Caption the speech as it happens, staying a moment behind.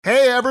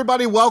Hey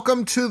everybody,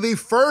 welcome to the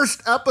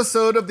first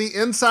episode of the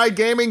Inside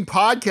Gaming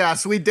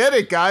Podcast. We did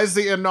it, guys,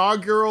 the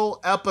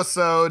inaugural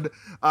episode.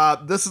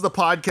 This is the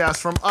podcast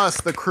from us,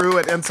 the crew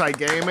at Inside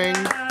Gaming.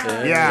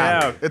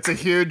 Yeah. It's a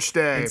huge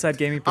day. Inside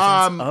Gaming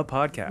presents a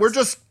podcast. We're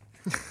just,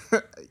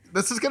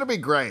 this is going to be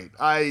great.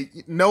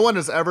 No one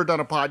has ever done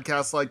a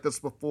podcast like this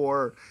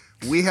before.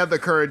 We had the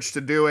courage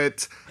to do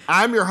it.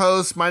 I'm your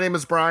host. My name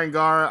is Brian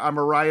Garr. I'm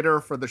a writer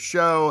for the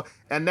show.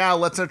 And now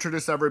let's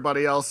introduce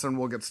everybody else and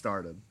we'll get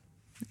started.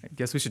 I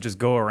guess we should just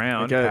go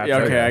around.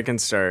 Okay, I can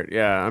start.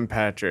 Yeah, I'm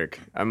Patrick.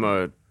 I'm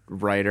a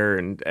writer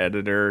and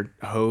editor,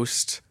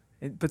 host.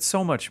 But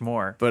so much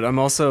more. But I'm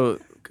also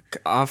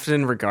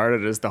often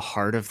regarded as the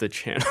heart of the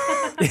channel.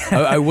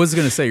 I was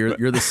going to say,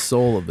 you're the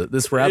soul of it.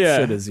 This rap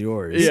shit is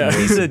yours. Yeah.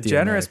 He's a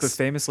generous but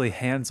famously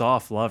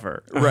hands-off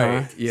lover.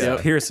 Right. Yeah.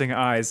 Piercing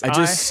eyes. I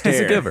just stare.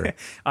 He's a giver.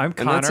 I'm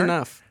Connor. And that's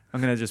enough. I'm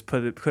going to just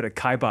put a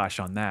kibosh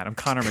on that. I'm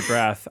Connor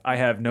McGrath. I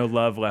have no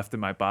love left in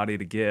my body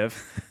to give.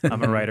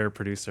 I'm a writer,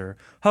 producer,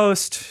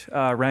 host,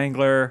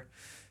 wrangler,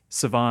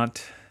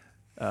 savant,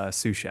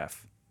 sous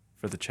chef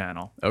for the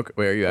channel. Okay.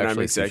 Wait, are you And I'm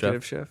actually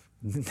executive chef.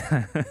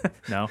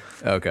 No.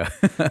 Okay.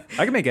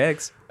 I can make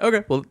eggs.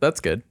 Okay. Well, that's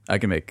good. I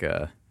can make.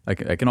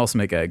 I can also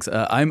make eggs.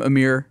 I'm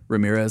Amir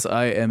Ramirez.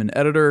 I am an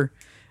editor.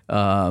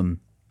 I'm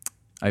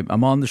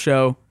on the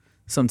show.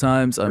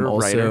 Sometimes I'm a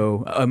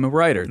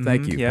writer.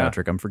 Thank you, yeah.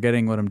 Patrick. I'm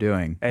forgetting what I'm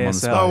doing. I'm on the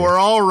ASL. spot. Oh, we're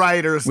all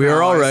writers We now,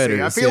 are all I see. writers,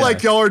 I feel yeah.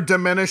 like y'all are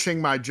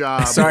diminishing my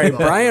job. Sorry, with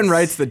all Brian this.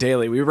 writes the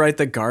daily. We write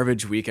the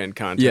garbage weekend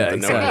content Yeah, that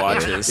no one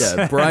exactly. watches.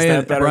 Yeah,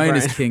 Brian. better, Brian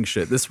is Brian? king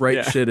shit. This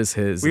shit is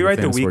his. We in write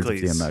the famous words of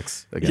weeklies.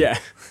 DMX. Again.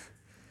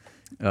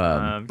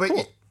 Yeah. But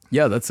Cool.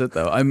 Yeah, that's it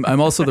though.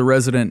 I'm also the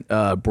resident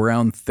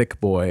brown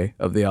thick boy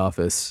of the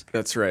office.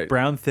 That's right.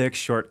 Brown, thick,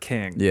 short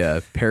king.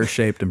 Yeah, pear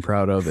shaped and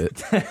proud of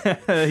it.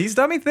 He's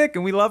dummy thick,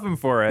 and we love him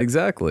for it.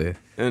 Exactly.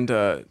 And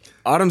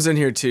Autumn's in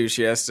here too.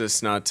 She asked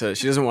us not to.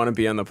 She doesn't want to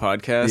be on the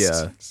podcast.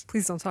 Yeah.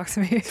 Please don't talk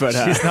to me. But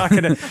She's not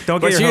gonna. Don't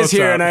but get she your is hopes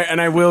here, up.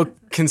 and I will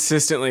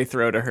consistently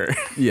throw to her.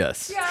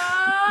 Yes.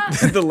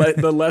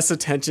 the less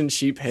attention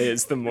she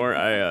pays, the more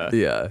I.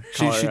 Yeah.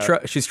 Call her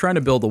out. She's trying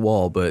to build a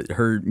wall, but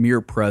her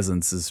mere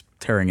presence is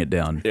tearing it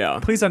down. Yeah.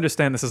 Please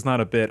understand this is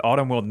not a bit.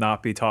 Autumn will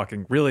not be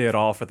talking really at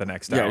all for the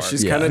next Yeah, hour.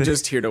 she's Yeah. kind of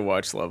just here to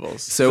watch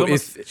levels. So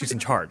She's in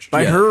charge.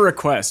 By Yeah. her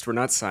request, we're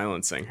not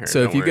silencing her. if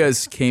Don't you worry.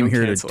 guys came Don't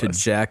here cancel to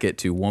us. jack it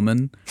to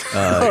woman,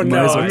 Oh, you might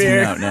no, as well tune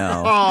Amir. out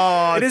now.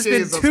 Oh, It has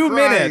been Jesus 2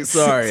 Christ. minutes.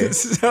 Sorry.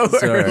 so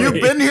Sorry. early. You've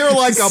been here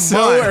like a so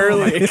month.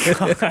 early.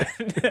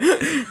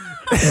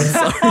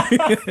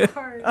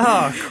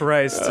 Oh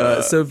Christ.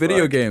 So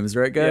video games,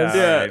 right, guys?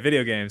 Yeah. Right,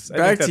 video games. I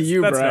Back think to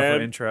you, that's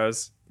Brian. enough for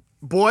intros.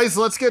 Boys,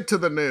 let's get to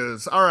the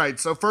news. All right,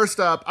 so first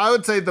up, I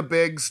would say the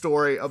big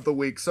story of the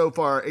week so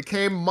far. It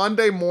came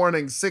Monday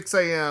morning, 6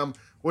 a.m.,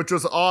 which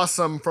was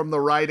awesome from the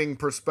writing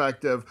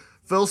perspective.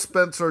 Phil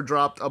Spencer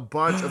dropped a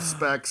bunch of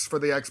specs for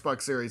the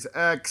Xbox Series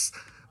X.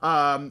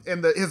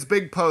 In his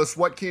big post,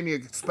 what can you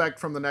expect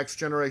from the next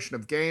generation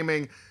of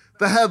gaming?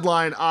 The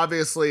headline,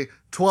 obviously,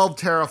 12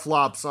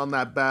 teraflops on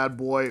that bad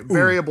boy,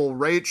 variable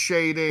rate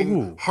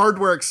shading,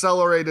 hardware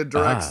accelerated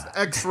direct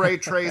X-ray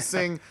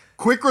tracing,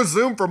 quick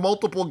resume for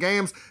multiple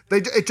games.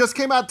 It just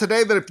came out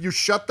today that if you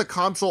shut the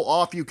console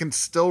off, you can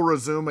still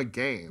resume a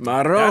game.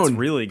 Maroon. That's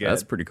really good.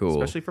 That's pretty cool.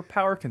 Especially for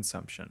power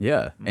consumption.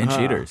 Yeah, and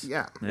cheaters.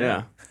 Yeah.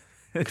 Yeah.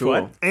 Cool.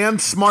 Cool. And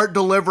smart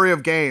delivery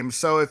of games.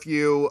 So if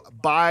you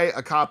buy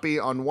a copy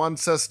on one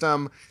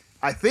system,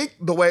 I think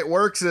the way it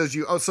works is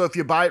so if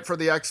you buy it for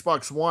the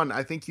Xbox One,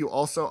 I think you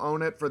also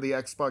own it for the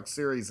Xbox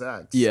Series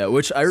X. Yeah,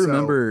 which I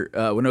remember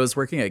when I was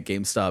working at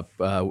GameStop.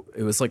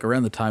 It was like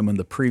around the time when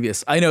the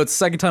previous. I know it's the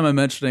second time I'm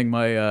mentioning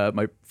my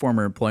my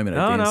former employment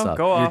at No, GameStop.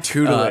 go Your off.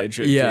 tutelage.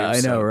 at Yeah,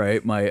 I know, GameStop,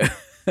 right? My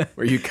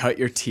Where you cut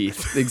your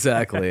teeth.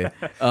 exactly.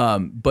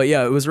 But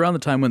yeah, it was around the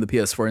time when the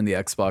PS4 and the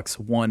Xbox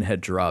One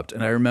had dropped,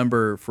 and I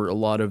remember for a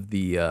lot of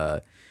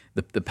the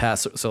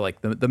past, so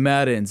like the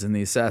Maddens and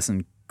the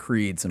Assassin's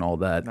Creeds and all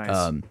that.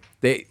 Nice.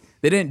 They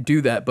didn't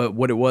do that, but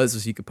what it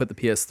was you could put the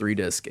PS3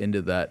 disc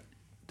into that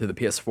to the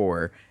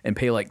PS4 and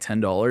pay like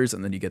 $10,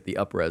 and then you get the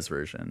up-res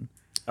version.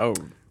 Oh,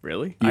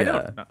 really?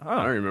 Yeah. I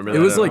don't remember that.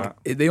 It was at all.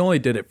 like they only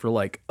did it for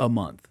like a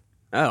month.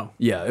 Oh.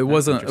 Yeah, it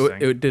wasn't.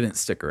 interesting. It didn't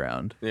stick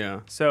around. Yeah.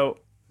 So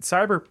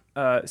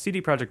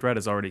CD Projekt Red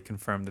has already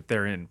confirmed that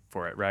they're in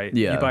for it, right?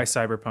 Yeah. You buy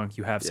Cyberpunk,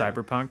 you have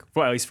Cyberpunk.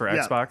 Well, at least for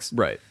Yeah. Xbox.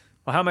 Right.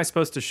 Well, how am I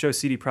supposed to show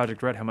CD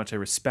Projekt Red how much I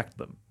respect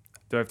them?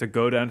 Do I have to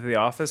go down to the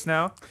office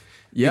now?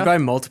 Yeah. You buy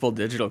multiple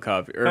digital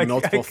copies or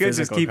multiple I could just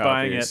physical keep copies.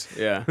 buying it.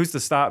 Yeah. Who's to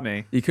stop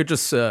me? You could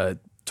just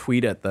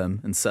tweet at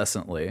them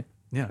incessantly.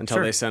 Yeah, Until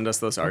sure. they send us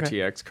those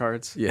RTX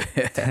cards. Yeah.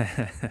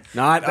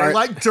 Not They our,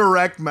 like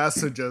direct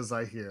messages,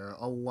 I hear,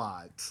 a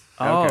lot.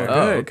 Oh, Okay. good,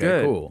 Oh, okay,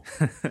 good. cool.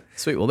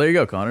 Sweet. Well, there you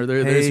go, Connor.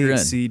 There's your Hey, end.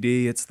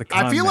 CD, it's the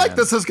con I feel like man.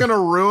 this is going to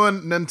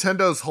ruin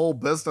Nintendo's whole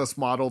business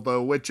model,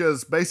 though, which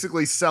is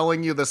basically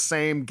selling you the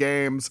same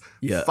games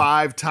Yeah.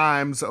 5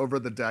 times over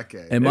the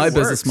decade. And my It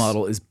business works.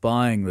 model is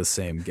buying the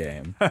same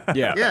game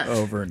yeah. yeah.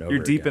 over and over.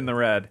 You're deep again. in the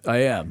red. I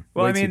am.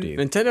 Well, Way I mean, too deep.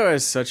 Nintendo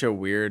has such a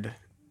weird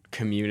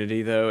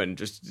community though, and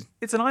just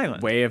It's an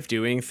island. way of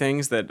doing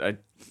things that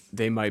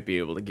they might be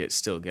able to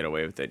still get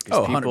away with it because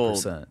Oh, people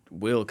 100%.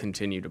 will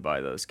continue to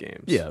buy those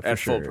games Yeah, for at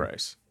full sure.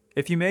 price.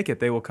 If you make it,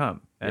 they will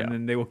come, and Yeah.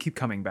 then they will keep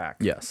coming back.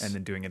 Yes. and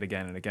then doing it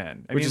again and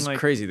again. I Which mean, is like,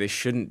 crazy. They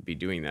shouldn't be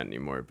doing that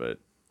anymore, but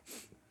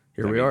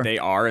Here I we mean, are. They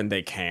are, and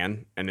they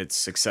can, and it's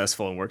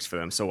successful and works for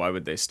them. So why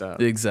would they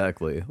stop?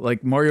 Exactly.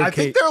 Like Mario I Kart.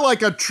 think they're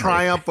like a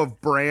triumph of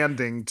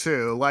branding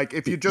too. Like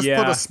if you just put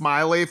Yeah. a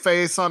smiley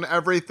face on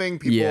everything,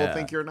 people Yeah. will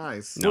think you're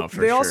nice. No, for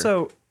they sure.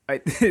 also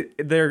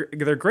their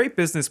great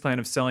business plan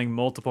of selling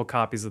multiple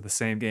copies of the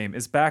same game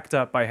is backed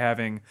up by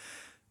having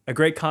a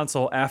great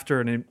console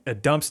after a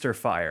dumpster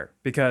fire.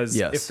 Because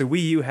Yes. if the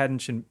Wii U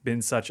hadn't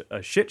been such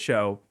a shit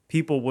show,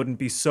 people wouldn't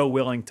be so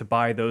willing to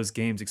buy those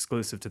games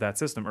exclusive to that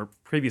system or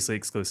previously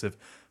exclusive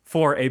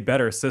for a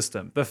better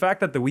system. The fact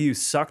that the Wii U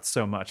sucked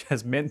so much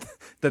has meant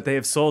that they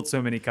have sold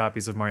so many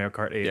copies of Mario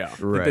Kart 8. Yeah.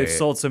 That Right. they've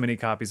sold so many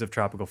copies of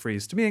Tropical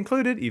Freeze, to me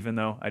included, even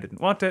though I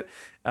didn't want it,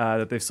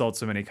 that they've sold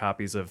so many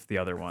copies of the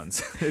other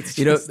ones. It's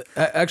You know, just,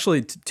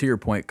 actually, to your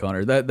point,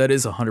 Connor, that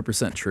is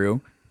 100%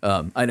 true.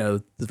 I know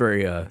it's a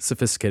very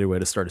sophisticated way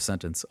to start a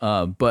sentence,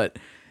 but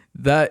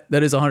that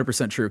is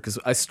 100% true because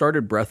I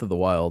started Breath of the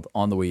Wild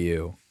on the Wii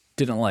U,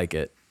 didn't like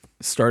it.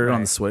 Started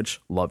on the Switch,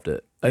 loved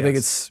it. I think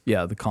it's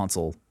the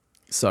console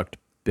sucked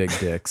big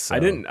dicks. So. I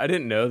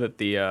didn't know that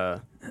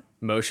the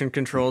motion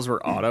controls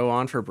were auto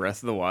on for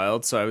Breath of the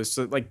Wild, so I was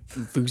like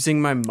losing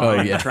my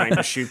mind yeah. trying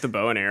to shoot the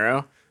bow and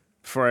arrow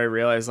before I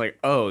realized like,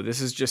 oh, this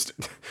is just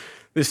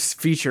this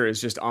feature is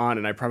just on,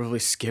 and I probably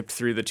skipped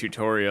through the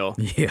tutorial.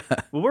 Yeah.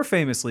 well, we're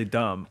famously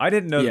dumb. I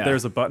didn't know that Yeah.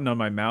 there's a button on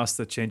my mouse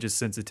that changes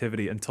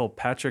sensitivity until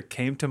Patrick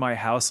came to my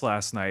house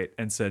last night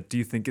and said, "Do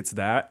you think it's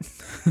that?"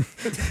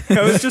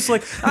 I was just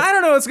like, I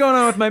don't know what's going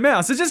on with my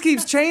mouse. It just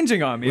keeps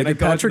changing on me. Did and I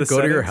go into Patrick the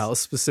go to your settings. house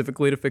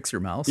specifically to fix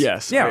your mouse?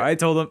 Yes. Yeah, I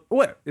told him,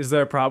 "What is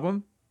there a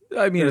problem?"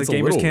 I mean, The it's a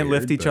gamers little can't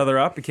weird, lift each but- other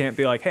up. You can't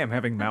be like, "Hey, I'm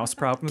having mouse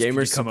problems. Could you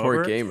Gamers come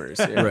support over?" gamers.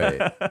 Yeah.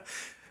 Right.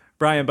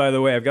 Brian, by the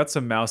way, I've got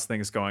some mouse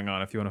things going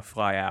on if you want to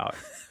fly out.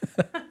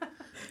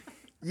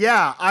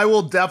 Yeah, I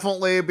will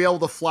definitely be able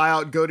to fly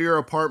out, go to your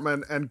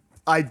apartment, and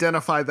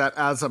identify that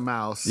as a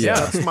mouse. Yeah.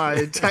 That's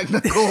my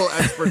technical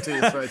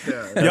expertise right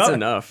there. That's Yup.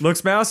 enough.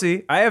 Looks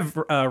mousy. I have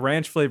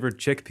ranch flavored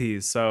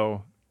chickpeas,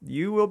 so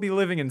you will be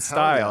living in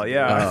style.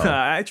 yeah.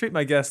 Yeah, I treat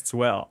my guests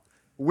well.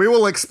 We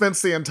will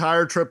expense the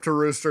entire trip to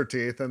Rooster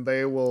Teeth, and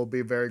they will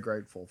be very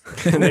grateful for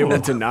it. And they will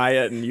deny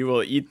it, and you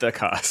will eat the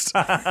cost.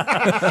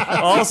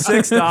 All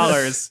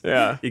 $6.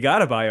 Yeah. You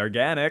gotta buy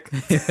organic.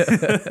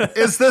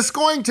 Is this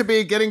going to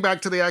be, getting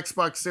back to the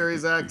Xbox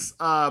Series X,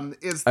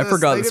 is this, I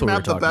forgot they that's didn't what we were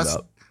have the talking best,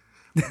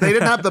 about. they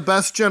didn't have the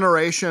best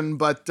generation,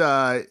 but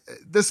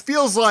this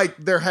feels like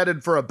they're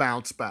headed for a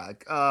bounce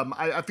back.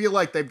 I feel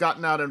like they've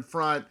gotten out in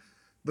front.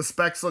 The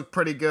specs look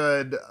pretty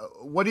good.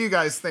 What do you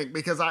guys think?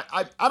 Because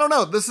I don't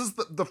know. This is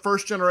the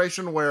first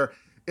generation where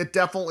it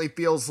definitely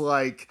feels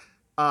like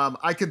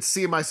I could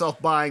see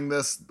myself buying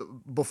this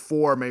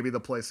before maybe the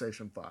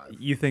PlayStation 5.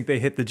 You think they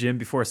hit the gym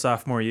before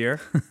sophomore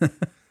year?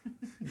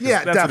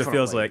 Yeah, That's definitely. what it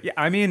feels like. Yeah,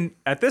 I mean,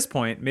 at this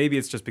point, maybe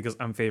it's just because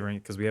I'm favoring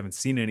it because we haven't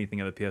seen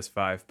anything of the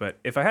PS5. But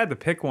if I had to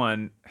pick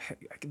one,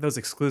 those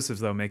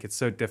exclusives though make it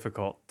so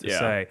difficult to Yeah.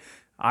 say.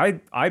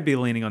 I'd be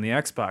leaning on the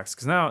Xbox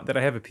because now that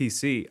I have a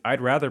PC, I'd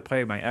rather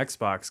play my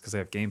Xbox because I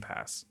have Game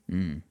Pass.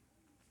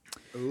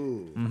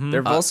 Ooh.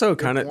 They're also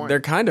kind of point. they're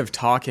kind of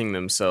talking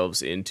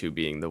themselves into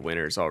being the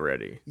winners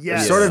already.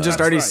 Yes, They're sort of just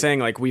that's already right. saying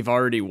like we've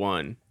already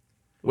won,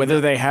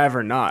 whether they have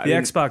or not. The I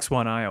mean, Xbox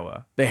One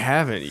Iowa. they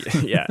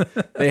haven't yeah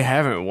they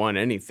haven't won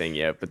anything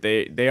yet, but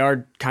they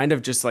are kind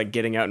of just like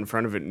getting out in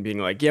front of it and being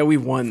like, yeah, we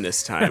won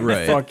this time.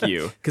 Right. Fuck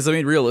you. Because I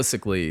mean,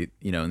 realistically,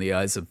 you know, in the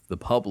eyes of the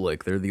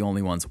public, they're the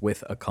only ones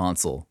with a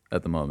console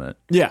at the moment.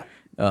 Yeah.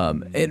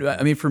 And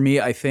I mean, for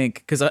me, I think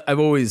because I've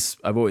always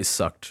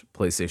sucked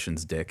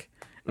PlayStation's dick.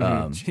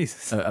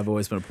 Jesus. I've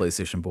always been a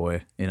PlayStation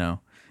boy, you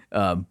know.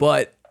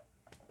 But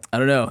I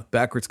don't know,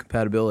 backwards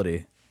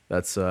compatibility.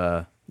 That's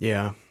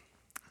Yeah.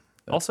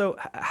 Also,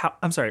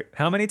 I'm sorry,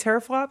 how many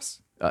teraflops?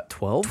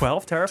 12. 12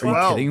 Are you teraflops?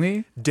 Wow. kidding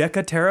me?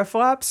 Deca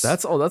teraflops?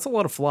 That's a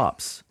lot of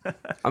flops.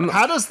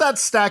 How does that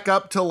stack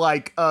up to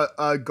like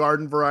a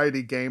garden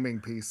variety gaming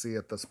PC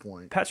at this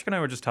point? Patrick and I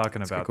were just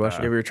talking about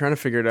question. Yeah, we were trying to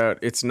figure it out.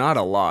 It's not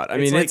a lot. I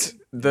It's mean, like- it's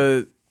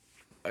the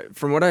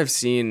from what I've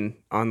seen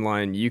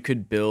online, you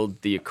could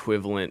build the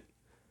equivalent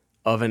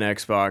of an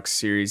Xbox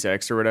Series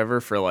X or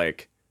whatever for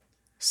like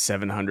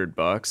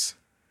 $700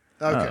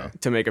 Okay.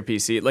 to make a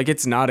PC. Like,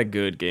 it's not a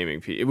good gaming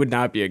PC. It would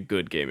not be a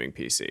good gaming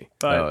PC.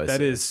 But Oh, I that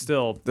see. is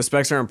still. The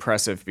specs are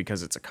impressive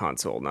because it's a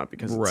console, not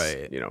because Right.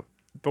 it's, you know.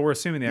 But we're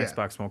assuming the Yeah.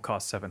 Xbox won't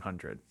cost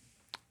 $700.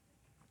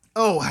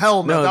 Oh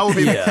hell no! No, That would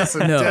be the yeah, kiss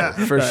of no.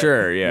 death. For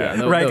sure, yeah.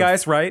 no, Right, no.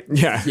 guys? Right?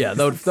 Yeah. Yeah,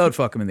 that would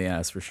fuck him in the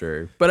ass for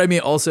sure. But I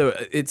mean, also,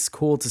 it's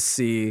cool to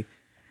see.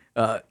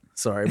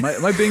 Sorry, am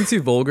I being too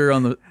vulgar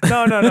on the?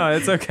 No,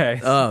 it's okay.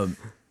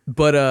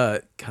 But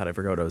God, I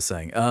forgot what I was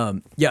saying.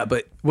 Yeah,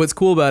 but what's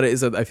cool about it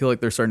is that I feel like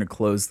they're starting to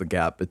close the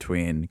gap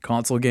between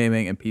console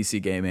gaming and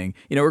PC gaming.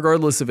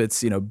 Regardless if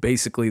it's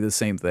basically the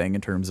same thing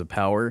in terms of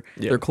power,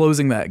 they're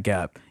closing that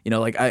gap.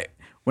 Like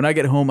when I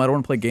get home, I don't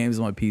want to play games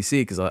on my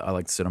PC because I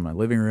like to sit in my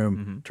living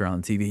room, turn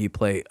on the TV,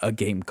 play a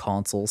game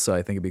console. So I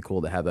think it'd be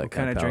cool to have that What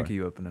kind kind of of power. drink are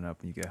you opening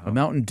up when you get A home?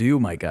 Mountain Dew,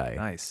 my guy.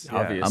 Nice.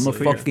 Obviously. I'm a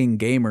Put your- fucking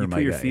gamer, You my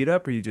put your guy. feet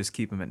up, or you just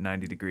keep them at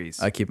 90 degrees?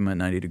 I keep them at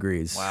 90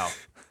 degrees. Wow.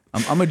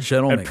 I'm a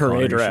gentleman. At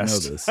parade Connor, you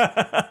should rest. know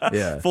this.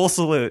 Yeah. Full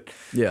salute.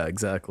 Yeah,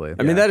 exactly.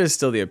 I mean, that is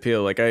still the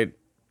appeal. Like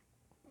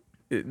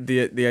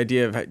the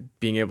idea of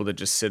being able to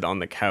just sit on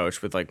the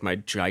couch with like my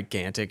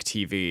gigantic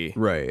TV,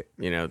 Right.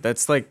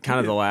 that's like kind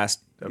of the last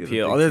have a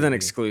appeal, big other than TV.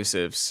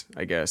 exclusives,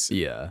 I guess.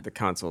 Yeah. The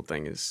console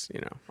thing is,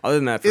 other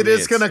than that, for It me,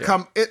 is going to it's-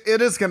 come.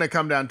 It is going to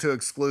come down to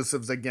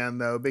exclusives again,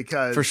 though,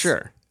 because for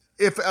sure.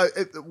 If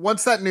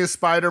once that new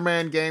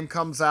Spider-Man game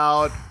comes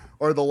out,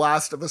 or The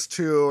Last of Us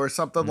 2, or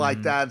something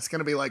like that, it's going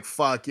to be like,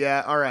 fuck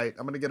yeah, all right,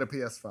 I'm going to get a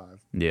PS5.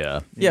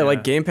 Yeah. Yeah,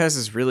 like Game Pass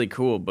is really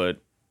cool,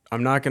 but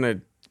I'm not gonna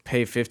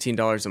pay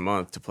 $15 a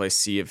month to play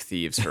Sea of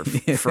Thieves for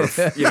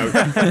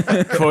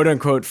quote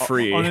unquote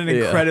free. On an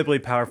incredibly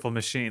powerful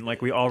machine,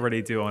 like we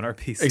already do on our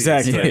PCs.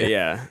 Exactly.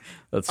 Yeah.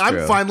 That's true.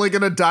 I'm finally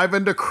going to dive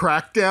into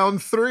Crackdown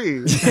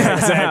 3.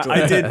 Exactly.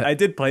 I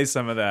did play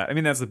some of that. I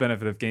mean, that's the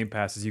benefit of Game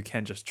Pass is you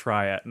can just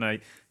try it. And I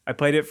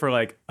played it for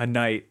like a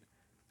night.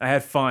 I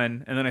had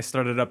fun, and then I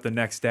started up the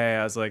next day.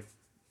 I was like,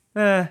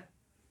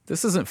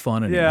 This isn't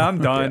fun anymore. yeah, I'm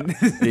done.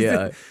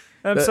 Yeah.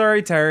 I'm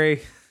sorry,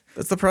 Terry.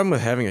 That's the problem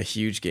with having a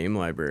huge game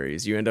library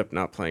is you end up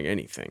not playing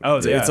anything. Oh,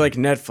 it's, yeah. it's like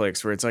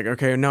Netflix where it's like,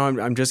 okay, no,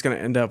 I'm just gonna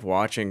end up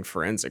watching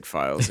Forensic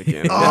Files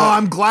again. Oh,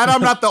 I'm glad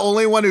I'm not the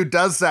only one who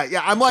does that.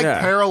 Yeah, I'm like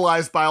Yeah.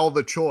 paralyzed by all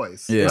the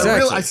choice. Yeah.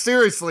 Exactly. I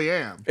seriously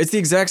am. It's the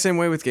exact same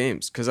way with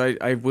games because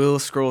I will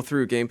scroll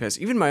through Game Pass,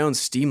 even my own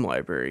Steam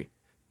library.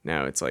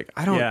 Now it's like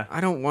I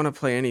don't want to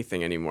play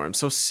anything anymore. I'm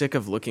so sick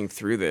of looking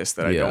through this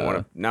that I don't Yeah. want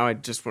to. Now I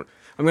just want.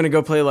 I'm gonna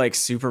go play like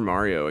Super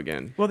Mario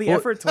again. Well, the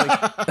effort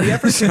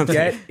to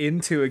get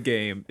into a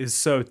game is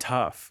so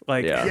tough.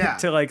 Like Yeah. Yeah.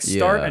 to like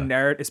start Yeah. a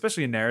narrative,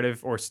 especially a narrative,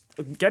 or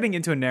getting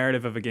into a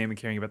narrative of a game and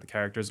caring about the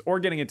characters, or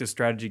getting into a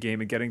strategy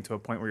game and getting to a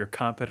point where you're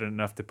competent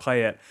enough to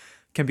play it,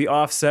 can be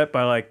offset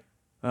by like,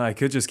 I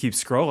could just keep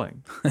scrolling.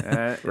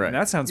 Right. And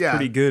that sounds Yeah.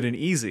 pretty good and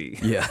easy.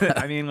 Yeah.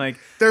 I mean, like,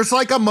 There's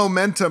like a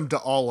momentum to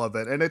all of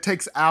it, and it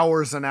takes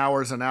hours and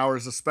hours and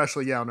hours,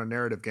 especially on a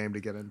narrative game,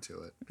 to get into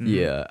it.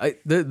 Yeah.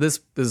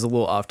 This is a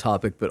little off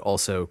topic, but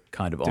also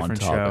kind of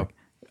Different on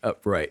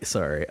topic. Right.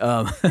 Sorry.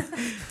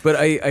 But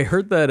I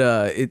heard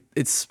that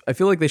it's. I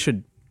feel like they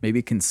should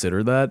maybe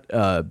consider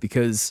that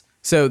because.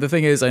 So the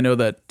thing is, I know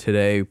that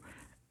today,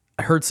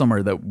 I heard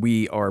somewhere that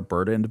we are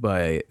burdened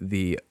by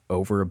the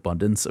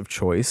overabundance of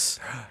choice,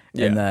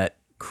 and that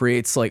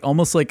creates like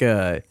almost like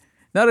a.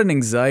 Not an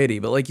anxiety,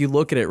 but like you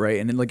look at it, right?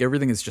 And then like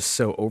everything is just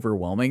so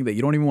overwhelming that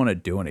you don't even want to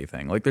do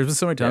anything. Like there's been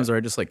so many times where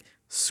I just like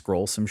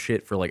scroll some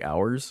shit for like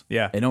hours.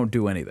 Yeah. And don't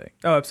do anything.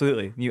 oh,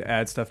 absolutely. You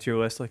add stuff to your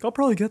list, like, I'll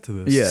probably get to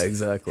this. Yeah,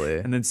 exactly.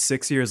 And then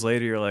 6 years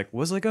later, you're like,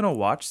 was I going to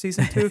watch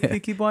season 2 of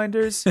Peaky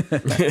Blinders?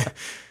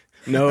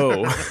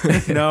 No.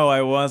 No,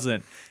 I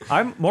wasn't.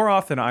 I'm more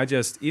often,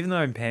 even though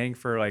I'm paying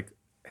for like,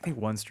 I think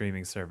one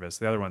streaming service,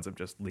 the other ones I'm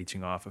just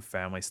leeching off of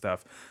family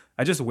stuff.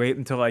 I just wait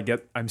until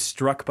I'm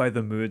struck by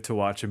the mood to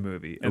watch a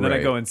movie. And then I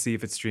Right. go and see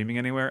if it's streaming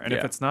anywhere. And if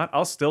Yeah. it's not,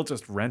 I'll still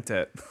just rent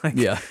it. Like,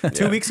 Yeah.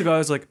 2 weeks ago, I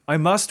was like, I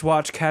must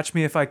watch Catch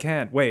Me If I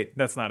Can. Wait,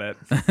 that's not it.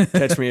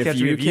 Catch me if Catch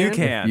you Me If You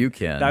Can. If you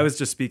can. I was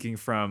just speaking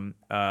from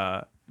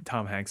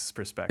Tom Hanks'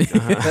 perspective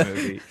of the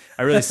movie.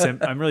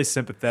 I'm really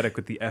sympathetic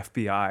with the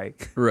FBI,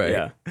 Right.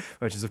 Yeah.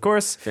 which is, of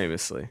course,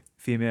 Famously.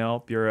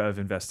 Female Bureau of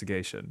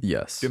Investigation.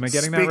 Yes. Am I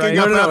getting Speaking that right?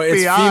 of- No,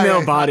 it's FBI.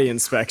 female body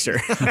inspector.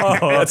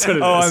 Oh, That's what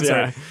it I'm is,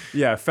 sorry.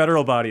 Yeah,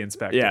 federal body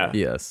inspector. Yeah.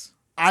 Yes.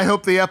 I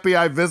hope the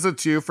FBI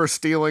visits you for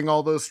stealing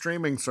all those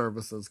streaming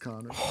services,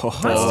 Connor.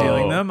 I'm not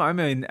stealing them. I'm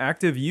an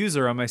active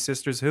user on my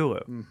sister's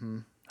Hulu. Mm-hmm.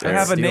 I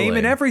have a name Stealing.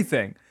 and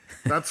everything.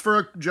 That's for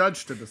a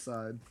judge to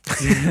decide.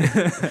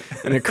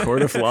 In a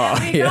court of law.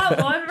 We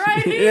got one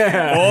right here.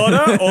 Yeah.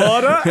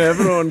 Order.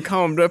 Everyone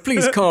calm down.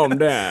 Please calm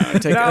down.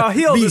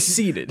 Be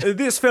seated.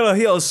 This fellow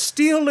here is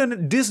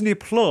stealing Disney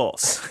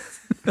Plus.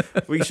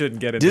 We shouldn't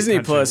get into Disney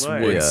country Plus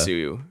life. would Yeah.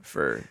 sue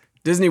for.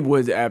 Disney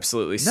would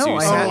absolutely sue No,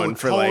 I someone have-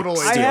 for like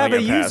totally. I stealing have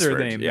a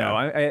password. username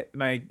Yeah. now.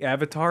 My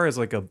avatar is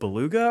like a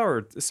beluga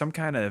or some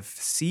kind of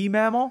sea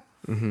mammal.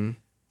 Mm-hmm.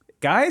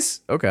 Guys,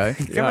 Okay.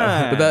 come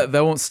on. But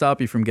that won't stop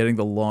you from getting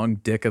the long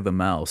dick of the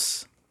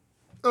mouse.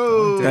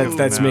 Oh,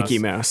 That's Mickey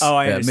Mouse. Oh,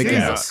 I Yeah, understand. Mickey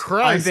Jesus Mouse.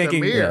 Christ, I'm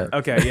thinking. Amir.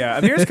 Okay, yeah.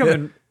 Amir's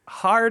coming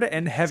hard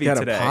and heavy He's got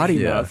today. a potty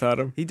Yeah. mouth on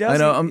him. He does. I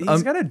know, He's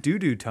I'm- got a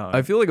doo-doo tongue.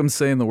 I feel like I'm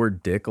saying the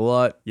word dick a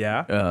lot.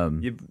 yeah.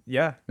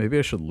 Yeah. Maybe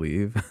I should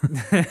leave.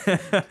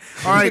 All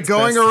right,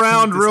 going best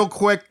around to real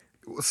quick.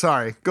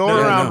 Sorry, going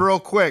No, around no. real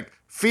quick.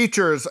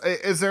 Features.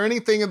 Is there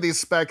anything in these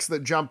specs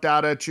that jumped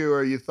out at you,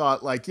 or you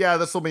thought like, yeah,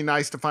 this will be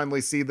nice to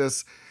finally see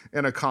this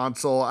in a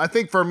console? I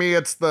think for me,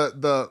 it's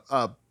the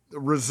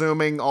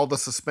resuming all the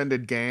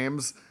suspended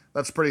games.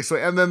 That's pretty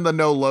sweet. And then the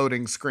no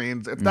loading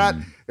screens. If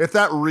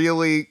that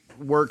really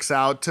works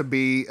out to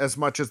be as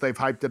much as they've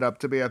hyped it up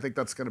to be, I think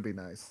that's going to be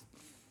nice.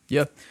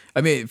 Yeah.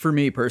 I mean, for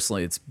me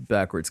personally, it's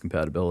backwards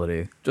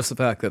compatibility. Just the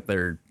fact that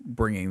they're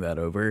bringing that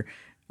over.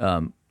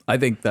 I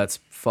think that's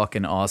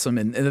fucking awesome.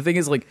 And the thing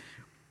is, like,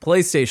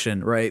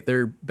 PlayStation, right?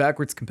 Their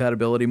backwards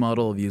compatibility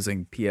model of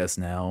using PS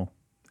Now,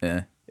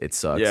 it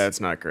sucks. Yeah,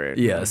 it's not great.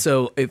 Yeah,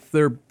 so if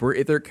they're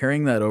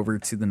carrying that over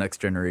to the next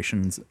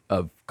generations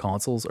of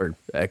consoles or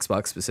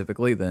Xbox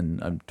specifically, then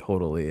I'm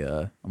totally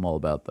I'm all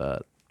about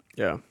that.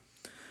 Yeah.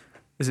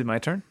 Is it my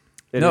turn?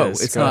 It No,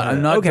 is. it's Go not. ahead.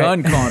 I'm not Okay.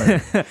 done,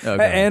 Connor.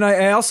 Okay. And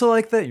I also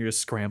like that you're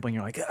just scrambling.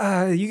 You're like,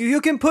 you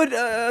can put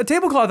a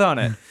tablecloth on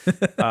it.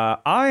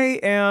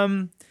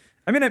 I'm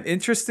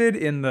interested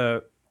in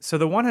the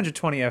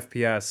 120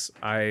 FPS.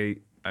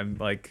 I'm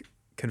like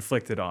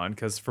conflicted on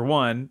because for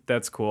one,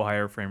 that's cool.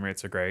 Higher frame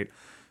rates are great,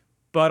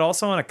 but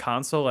also on a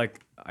console,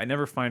 like I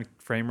never find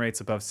frame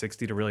rates above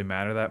 60 to really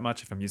matter that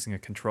much if I'm using a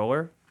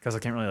controller because I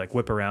can't really like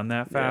whip around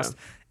that fast.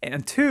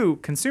 And two,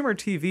 consumer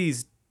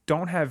TVs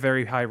don't have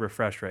very high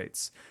refresh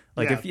rates.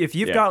 Like Yeah. if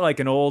you've got like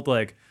an old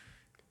like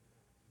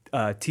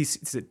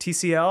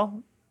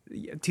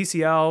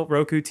TCL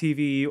Roku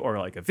TV or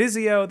like a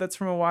Vizio that's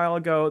from a while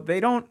ago, they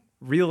don't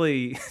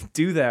really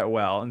do that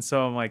well. And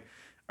so I'm like,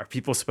 are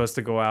people supposed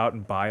to go out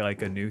and buy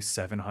like a new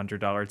 $700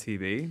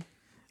 TV?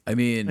 I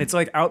mean, It's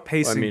like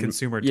outpacing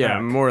consumer yeah,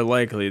 tech. more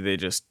likely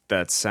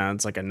that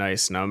sounds like a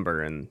nice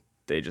number, and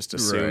they just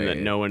assume that Right.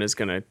 no one is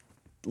gonna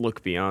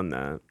look beyond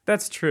that,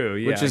 That's true.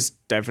 Yeah. which is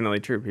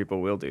definitely true.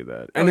 People will do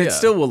that, and yeah. it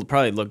still will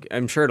probably look.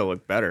 I'm sure it'll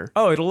look better.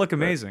 oh, it'll look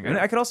amazing. And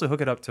I could also hook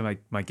it up to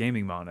my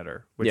gaming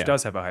monitor, which Yeah.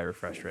 does have a high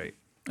refresh rate.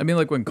 I mean,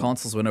 like when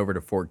consoles went over to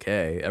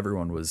 4K,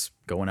 everyone was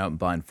going out and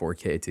buying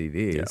 4K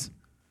TVs. Yeah.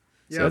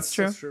 Yeah, That's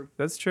true.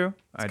 That's true.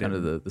 It's kind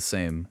of the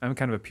same. I'm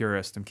kind of a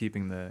purist. I'm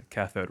keeping the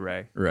cathode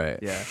ray. Right.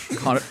 Yeah.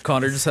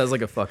 Connor just has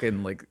like a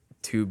fucking like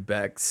tube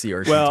back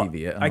CRT Well,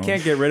 TV at home. I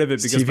can't get rid of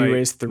it His because TV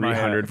weighs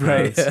 300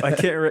 right. pounds. I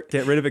can't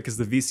get rid of it because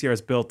the VCR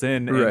is built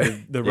in, and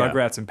Right. the Yeah.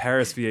 Rugrats in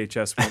Paris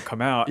VHS won't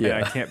come out, Yeah.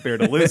 and I can't bear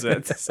to lose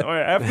it, so I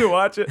have to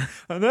watch it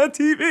on that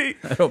TV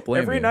I don't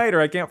blame every you. night,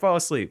 or I can't fall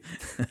asleep.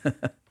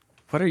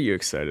 What are you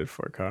excited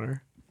for,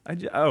 Connor?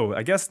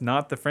 I guess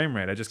not the frame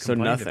rate. I just So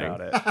complained nothing.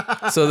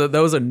 about it. So that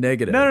was a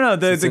negative. No.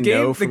 It's The a game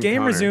no the from game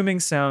Connor. resuming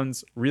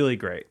sounds really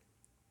great.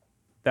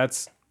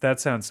 That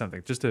sounds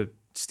something. Just to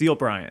steal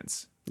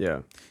Brian's. Yeah.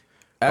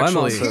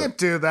 Actually, You can't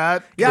do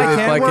that. Yeah, I If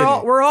can. I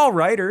could- We're all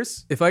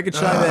writers. if I could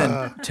chime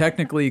in,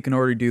 technically you can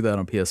already do that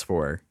on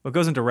PS4. Well, it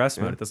goes into rest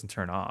mode. It doesn't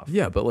turn off.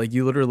 Yeah, but like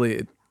you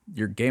literally,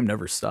 your game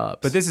never stops.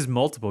 But this is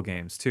multiple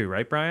games too,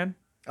 right, Brian?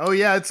 Oh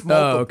yeah, it's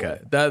multiple. Oh, okay.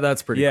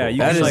 That's pretty Yeah, cool. you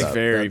That can is like-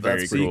 very, that's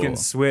very So you cool. can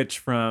switch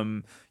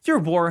from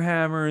your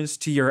Warhammers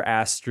to your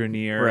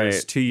Astroneers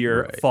Right. to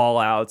your Right.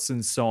 Fallouts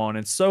and so on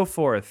and so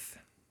forth.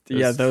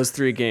 Yeah, those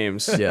 3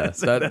 games. Yeah,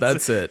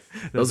 that's it.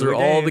 Those are the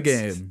all the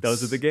games.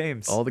 Those are the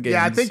games. All the games.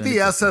 Yeah, I think the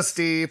and-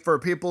 SSD for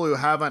people who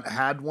haven't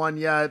had one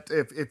yet,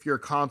 if you're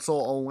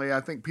console only, I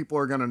think people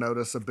are going to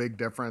notice a big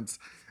difference.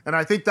 And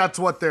I think that's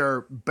what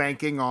they're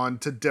banking on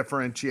to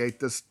differentiate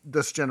this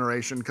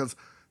generation because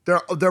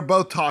they're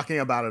both talking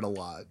about it a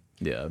lot.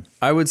 Yeah.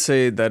 I would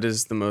say that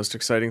is the most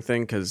exciting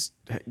thing because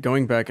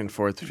going back and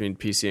forth between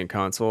PC and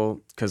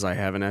console, because I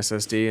have an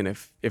SSD, and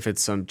if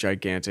it's some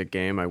gigantic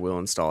game, I will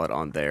install it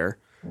on there.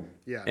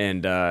 Yeah.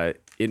 And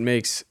it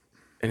makes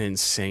an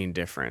insane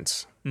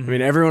difference. I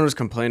mean, everyone was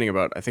complaining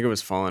about, I think it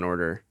was Fallen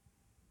Order,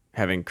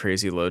 having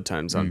crazy load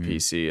times on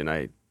PC, and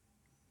I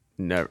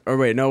never. Oh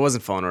wait, no, it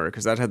wasn't Fallen Order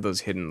because that had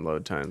those hidden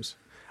load times.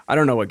 I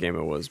don't know what game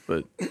it was,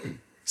 but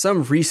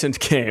some recent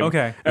game.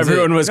 Okay.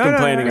 Everyone was No, no, no,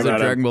 complaining no. Is it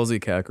about it. Dragon Ball Z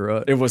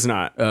Kakarot? It was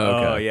not.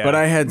 Oh yeah. But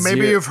I had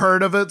Maybe zero- you've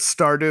heard of it,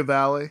 Stardew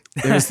Valley.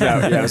 It was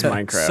that. Yeah, it was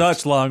Minecraft.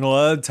 such long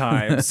load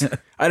times.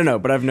 I don't know,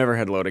 but I've never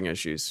had loading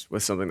issues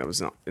with something that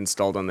was not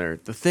installed on there.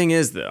 The thing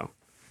is, though,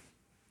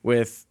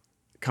 with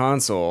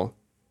console,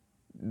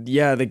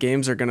 yeah, the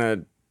games are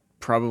gonna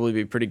probably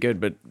be pretty good,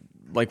 but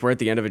like we're at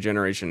the end of a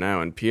generation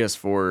now, and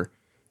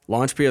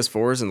launch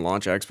PS4s and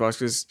launch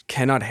Xboxes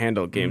cannot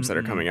handle games that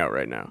are coming out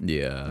right now.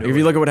 Yeah. If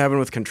you look at what happened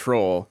with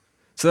Control,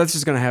 so that's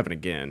just gonna happen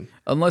again.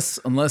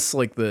 Unless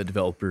like the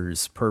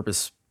developers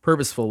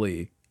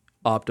purposefully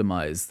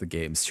optimize the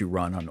games to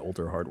run on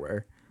older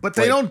hardware. But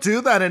they don't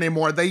do that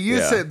anymore. They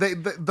used Yeah. to.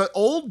 The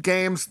old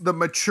games, the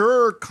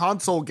mature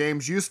console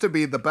games, used to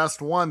be the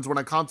best ones when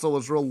a console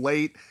was real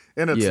late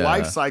in its Yeah.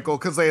 life cycle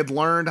because they had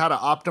learned how to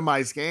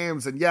optimize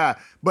games. And yeah,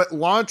 but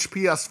launch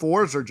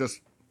PS4s are just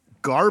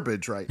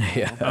garbage right now.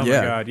 Yeah. Oh Yeah.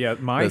 my god, yeah.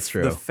 That's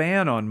true. The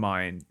fan on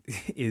mine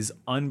is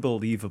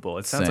unbelievable.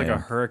 It sounds like a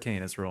Same.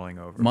 hurricane is rolling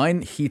over.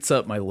 Mine heats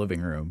up my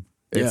living room.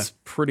 It's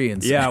pretty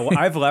insane. Yeah, well,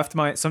 I've left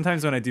my.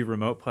 Sometimes when I do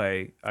remote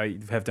play, I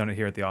have done it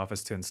here at the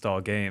office to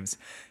install games,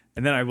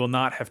 and then I will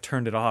not have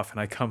turned it off, and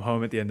I come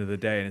home at the end of the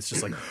day, and it's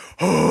just like,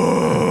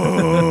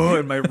 oh,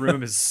 and my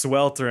room is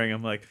sweltering.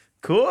 I'm like,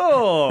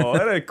 cool,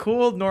 what a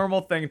cool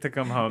normal thing to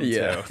come home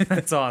Yeah. to.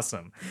 That's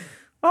awesome.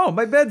 Oh,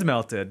 my bed's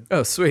melted.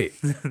 Oh, sweet.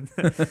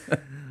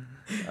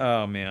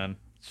 Oh man.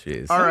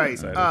 Jeez. All right.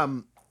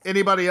 Excited.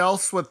 Anybody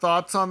else with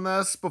thoughts on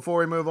this before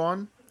we move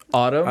on?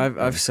 Autumn.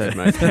 I've said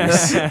my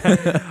piece.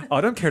 Oh,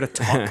 I don't care to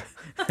talk.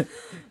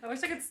 I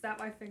wish I could snap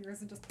my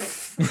fingers and just.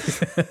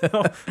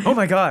 Oh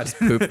my god.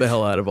 Poop the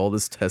hell out of all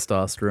this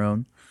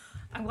testosterone.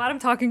 I'm glad I'm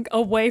talking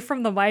away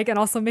from the mic and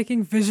also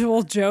making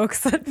visual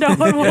jokes that no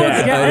one will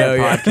I get. know,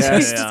 yeah. Podcast.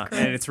 Jesus Yeah,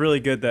 Christ. and it's really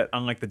good that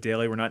unlike the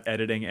daily, we're not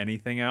editing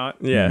anything out.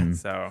 Yeah.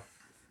 So,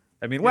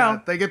 I mean, Well,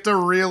 well, they get to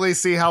really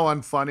see how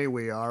unfunny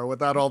we are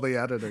without all the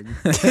editing.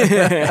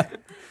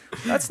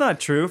 that's not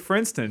true. For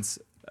instance,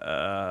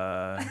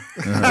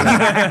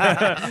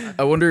 I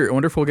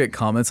wonder if we'll get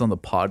comments on the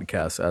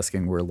podcast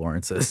asking where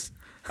Lawrence is.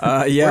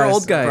 Yeah,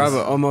 old guys. Probably,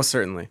 almost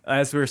certainly.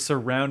 as we're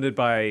surrounded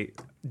by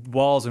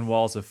walls and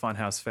walls of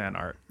Funhouse fan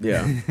art,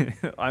 Yeah.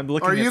 I'm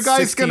looking Are at you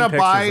guys 16 gonna pictures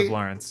buy- of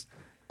Lawrence.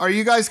 Are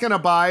you guys gonna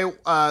buy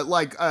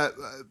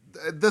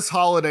this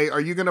holiday? Are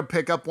you gonna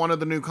pick up one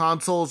of the new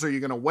consoles? Are you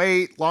gonna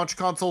wait? Launch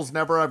consoles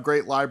never have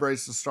great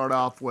libraries to start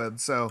off with,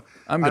 so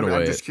I'm gonna I'm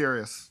wait. just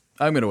curious.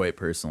 I'm gonna wait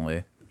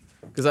personally,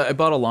 because I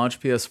bought a launch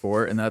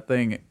PS4 and that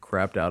thing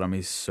crapped out on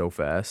me so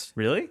fast.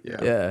 Really?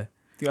 Yeah.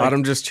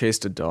 Autumn just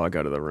chased a dog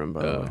out of the room,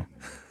 by the way.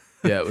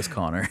 Yeah, it was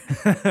Connor.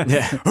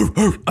 Yeah.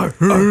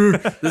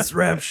 This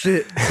rap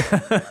shit.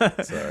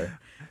 Sorry.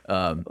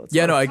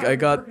 Yeah, no, I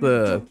got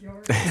the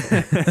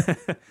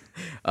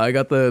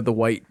the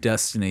white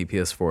Destiny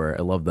PS4.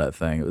 I love that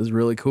thing. It was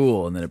really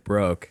cool, and then it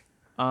broke.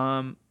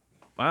 Wow.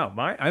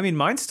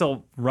 Mine's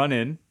still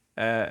running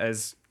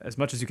as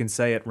much as you can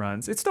say it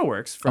runs. It still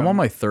works. I'm on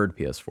my third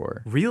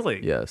PS4.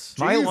 Really? Yes.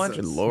 My Jesus. launch.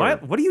 Good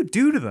Lord. What do you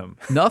do to them?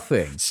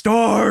 Nothing.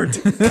 Start.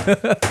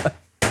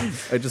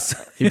 I just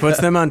He puts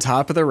them on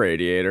top of the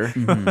radiator.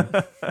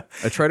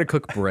 I try to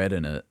cook bread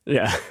in it.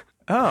 Yeah.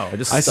 Oh, I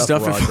just I stuff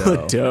stuff it raw full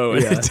of dough.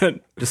 Yeah. It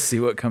doesn't- Just see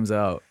what comes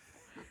out.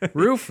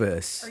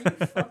 Rufus,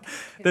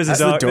 there's a Is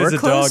the dog. door There's a dog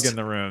closed? in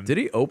the room. did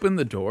he open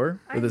the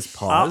door with his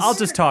paws? I'll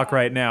just talk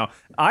right now.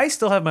 I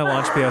still have my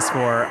launch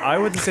PS4. I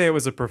wouldn't say it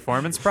was a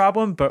performance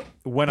problem, but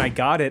when I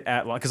got it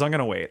at launch, because I'm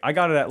gonna wait. I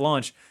got it at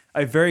launch.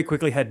 I very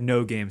quickly had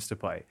no games to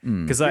play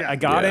because I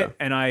got Yeah. it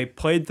and I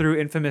played through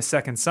Infamous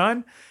Second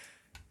Son,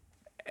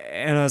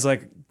 and I was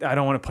like, I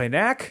don't want to play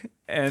Knack.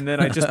 And then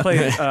I just played,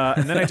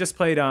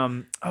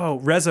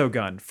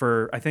 Resogun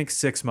for I think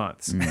 6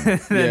 months. and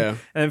Yeah.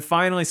 then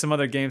finally some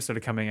other games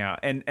started coming out,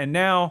 and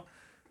now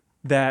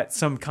that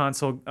some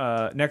console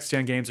next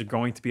gen games are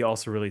going to be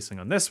also releasing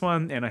on this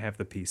one, and I have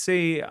the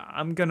PC,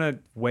 I'm gonna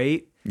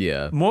wait.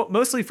 Yeah.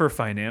 Mostly for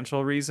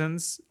financial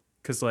reasons,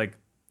 because like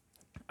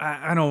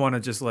I don't want to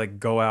just like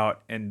go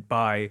out and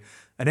buy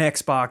an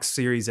Xbox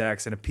Series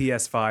X and a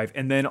PS5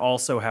 and then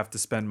also have to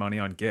spend money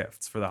on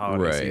gifts for the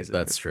holiday Right. season.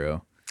 That's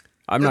true.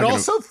 I'm It not going to.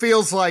 also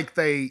feels like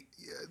it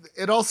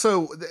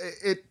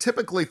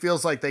typically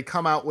feels like they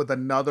come out with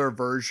another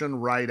version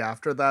right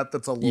after that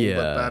that's a little bit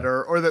Yeah.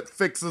 better, or that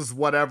fixes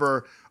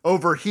whatever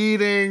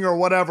overheating or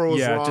whatever was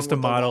Yeah, wrong just a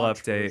with the model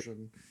launch update.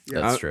 version.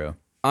 Yeah. That's true.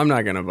 I'm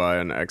not going to buy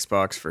an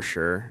Xbox for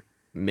sure.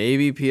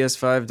 Maybe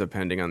PS5,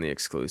 depending on the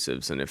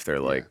exclusives and if they're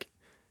like,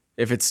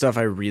 if it's stuff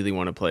I really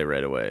want to play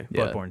right away.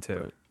 Yeah. Bloodborne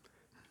 2.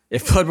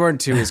 If Bloodborne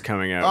 2 is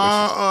coming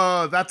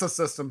out, That's a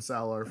system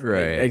seller.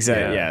 Right.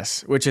 exactly, yeah.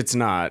 yes, which it's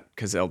not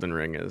because Elden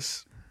Ring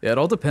is. Yeah, it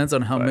all depends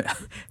on how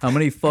how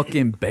many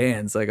fucking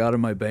bands I got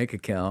in my bank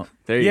account.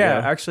 There you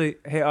Yeah, go. actually,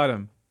 hey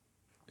Autumn,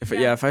 If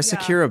Yeah. I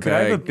secure a Could I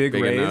have bag a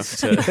big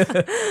enough raise?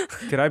 to,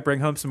 could I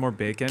bring home some more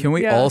bacon? Can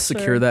we Yeah, all sure.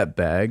 secure that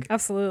bag?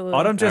 Absolutely.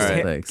 Autumn just All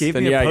right, thanks. gave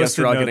Then me yeah, a I guess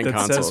post-it we're all note getting that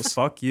consoles. says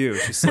 "fuck you."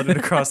 She slid it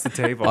across the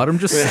table. Autumn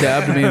just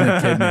stabbed me in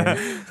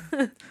the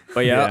kidney.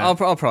 but yeah, Yeah. I'll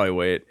probably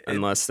wait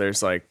unless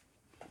there's like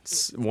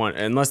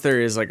unless there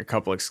is like a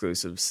couple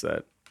exclusives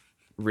that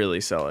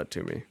really sell it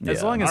to me. As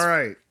Yeah. long as All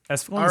right.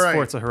 as long All as right.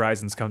 Forza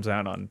Horizons comes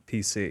out on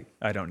PC,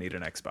 I don't need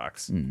an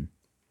Xbox.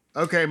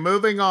 Okay,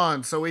 moving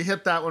on. So we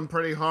hit that one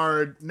pretty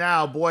hard.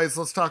 Now, boys,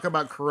 let's talk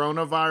about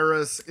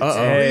coronavirus. It's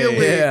Uh-oh.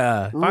 really,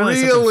 Yeah. Finally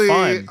something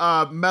really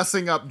fun.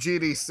 messing up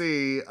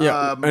GDC.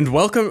 Yeah, and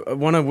welcome.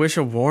 Want to wish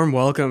a warm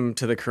welcome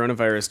to the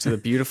coronavirus to the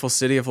beautiful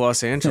city of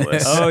Los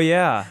Angeles. Oh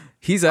yeah,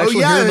 He's oh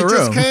actually yeah, here in it the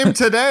just room. came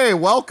today.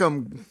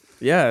 Welcome.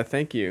 Yeah,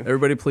 thank you.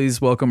 Everybody,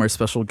 please welcome our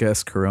special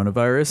guest,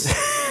 Coronavirus.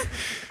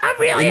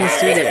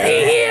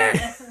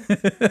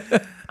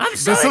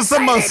 This is the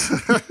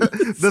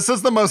most this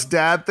is the most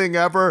dad thing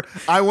ever.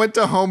 I went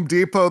to Home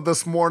Depot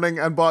this morning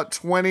and bought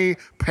 20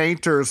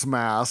 painters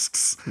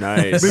masks.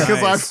 Nice. Because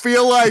I Nice.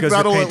 feel like Because you're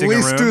that'll at painting a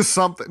least room? do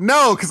something.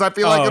 No, because I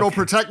feel like Oh, it'll okay.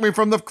 protect me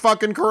from the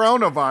fucking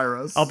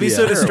coronavirus. I'll be Yeah.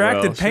 so Sure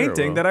distracted will, sure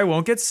painting will. that I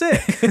won't get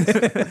sick.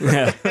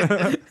 Yeah.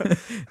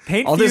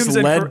 Paint All this fumes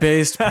and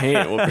lead-based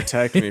paint will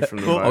protect me from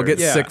the virus. I'll get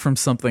Yeah. sick from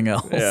something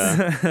else.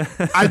 Yeah.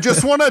 I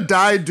just want to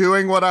die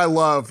doing what I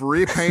love,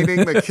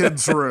 repainting the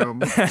kids' room.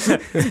 Brian's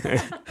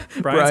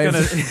Brian,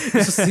 gonna.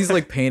 he's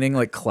like painting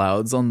like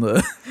clouds on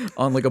the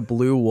on like a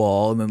blue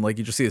wall, and then like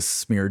you just see a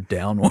smear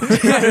downward.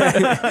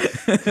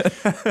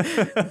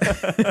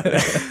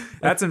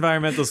 That's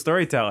environmental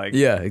storytelling.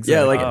 Yeah,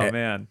 exactly. like- Oh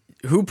man.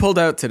 Who pulled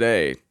out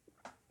today?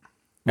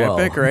 Well.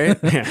 Epic, right?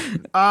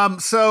 Yeah.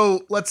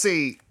 So let's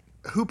see.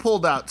 who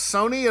pulled out?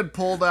 Sony had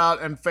pulled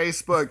out, and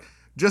Facebook.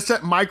 Just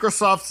at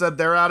Microsoft said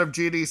they're out of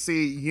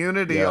GDC.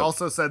 Unity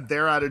also said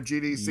they're out of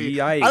GDC.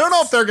 Yikes. I don't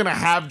know if they're going to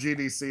have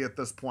GDC at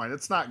this point.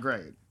 It's not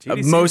great.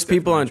 GDC Most is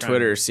people on definitely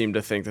Twitter seem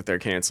to think that they're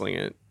canceling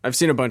it. I've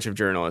seen a bunch of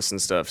journalists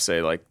and stuff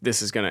say like,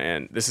 this is going to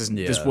end. This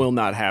Yeah. will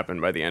not happen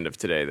by the end of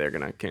today. They're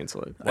going to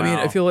cancel it. I mean,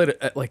 I feel like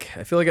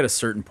at a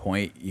certain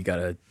point you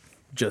gotta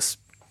just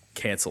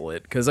cancel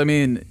it because I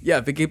mean, yeah,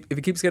 if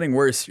it keeps getting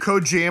worse,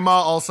 Kojima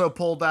also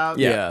pulled out.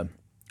 yeah,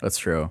 that's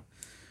true.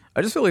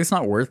 I just feel like it's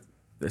not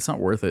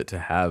worth it to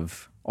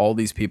have all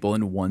these people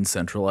in one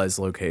centralized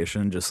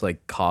location just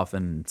like coughing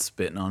and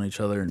spitting on each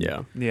other. And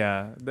Yeah.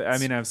 Yeah, I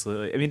mean,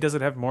 absolutely. I mean, does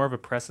it have more of a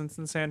presence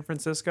in San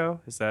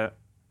Francisco? Is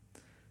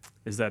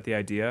that the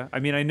idea? I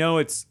mean, I know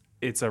it's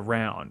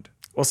around.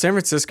 Well, San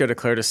Francisco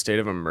declared a state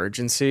of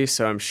emergency,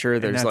 so I'm sure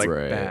there's that's like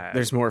bad.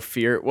 there's more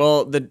fear.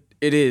 Well,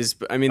 it is,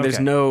 but I mean, there's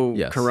Okay. no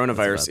Yes, coronavirus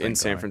that's what I in think,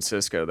 San going.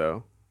 Francisco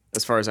though,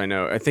 as far as I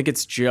know. I think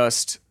it's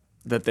just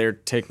that they're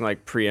taking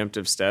like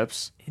preemptive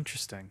steps.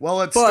 Interesting.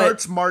 Well, it But-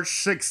 starts March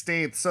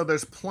 16th, so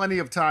there's plenty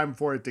of time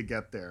for it to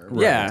get there. by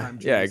the Yeah, time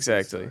yeah, GDC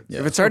exactly. starts.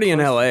 If it's already in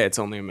LA, it's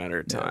only a matter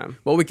of time.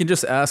 Well, we can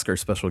just ask our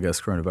special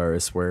guest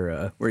coronavirus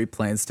where he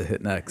plans to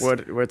hit next.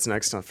 What's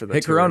next on for the Hey,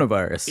 tour?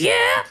 coronavirus.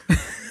 Yeah.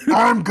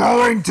 I'm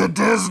going to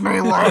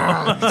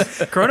Disneyland.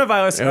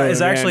 Coronavirus Oh, is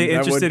man, actually that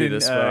would interested be in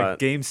the spot.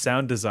 game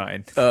sound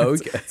design. Oh,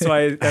 okay.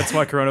 That's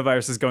why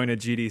coronavirus is going to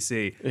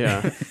GDC. Yeah.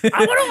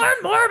 I want to learn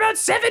more about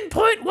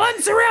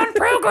 7.1 surround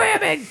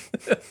programming.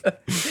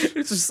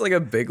 It's just like a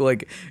big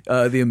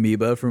the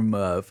amoeba from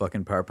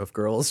fucking Powerpuff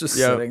Girls just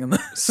Yep. sitting in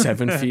the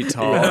 7 feet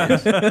tall.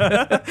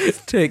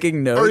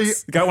 taking Are you,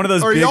 notes. Got one of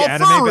those are big y'all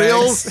anime for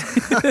real?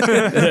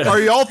 bags. Are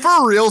y'all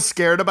for real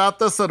scared about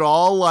this at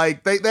all?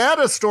 Like they had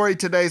a story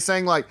today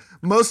saying like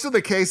most of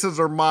the cases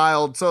are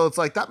mild, so it's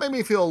like that made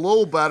me feel a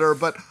little better.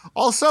 But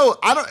also,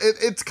 I don't.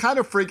 It's kind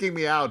of freaking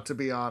me out, to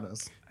be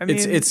honest. I mean,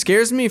 It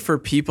scares me for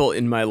people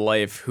in my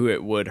life who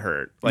it would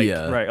hurt. Like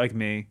Yeah. right, like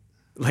me.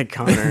 like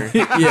Connor.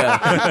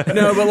 Yeah.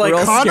 No, but like We're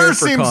all Connor scared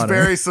for seems Connor.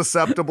 very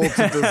susceptible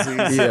to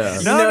disease. Yeah.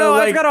 No,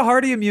 like- I've got a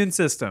hardy immune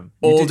system.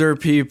 older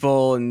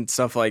people and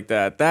stuff like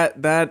that.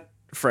 That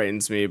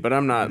frightens me, but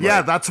I'm not. Yeah,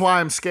 like, that's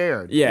why I'm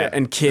scared. yeah,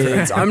 and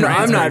kids. I'm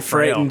Brain's very not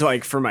frail. frightened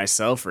like for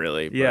myself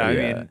really. But Yeah,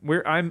 Yeah.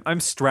 I mean, I'm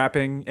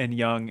strapping and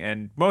young,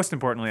 and most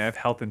importantly, I have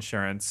health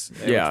insurance.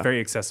 Yeah. It's very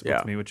accessible Yeah.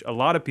 to me, which a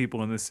lot of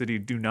people in this city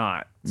do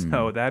not.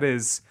 So that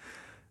is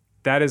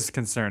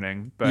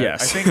concerning. But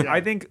Yes.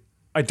 I think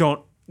I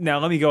don't. Now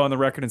let me go on the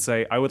record and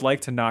say I would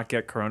like to not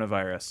get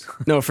coronavirus.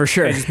 No, for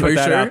sure. Just put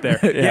that sure? out there.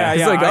 Yeah,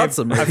 Because I got I've,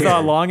 some right I've here.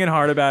 thought long and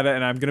hard about it,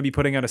 and I'm going to be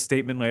putting out a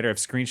statement later. I've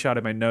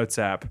screenshotted my notes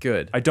app.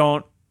 Good. I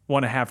don't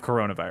want to have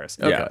coronavirus.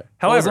 Okay. Yeah. Well, as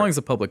However- long as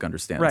the public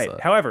understands Right.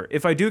 that. However,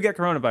 if I do get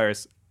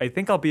coronavirus, I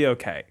think I'll be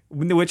okay.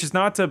 Which is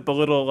not to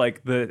belittle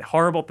like the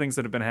horrible things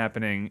that have been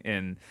happening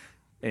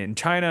in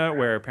China,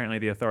 where apparently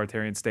the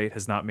authoritarian state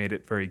has not made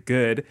it very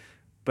good.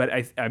 But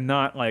I'm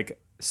not like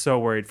so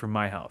worried for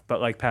my health. But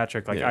like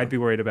Patrick, like Yeah. I'd be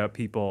worried about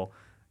people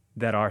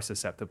that are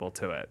susceptible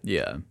to it.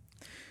 Yeah.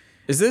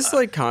 Is this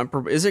like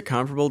comparable? Is it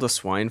comparable to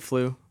swine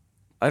flu?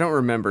 I don't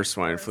remember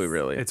swine flu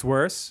really. It's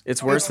worse.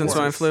 It's worse than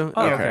swine flu.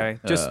 Oh, okay.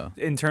 Just Oh.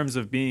 in terms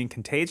of being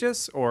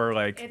contagious, or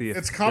like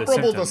It's the comparable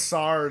to symptoms?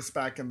 SARS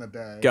back in the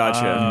day,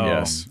 Gotcha. Oh,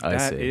 Yes. I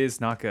that see.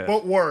 is not good.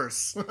 but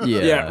worse.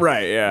 Yeah. Yeah.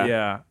 Right. Yeah.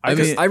 Yeah. I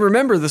Because mean- I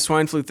remember the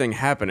swine flu thing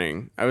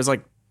happening. I was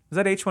like Is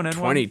that H1N1?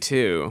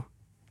 22,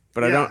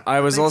 but Yeah, I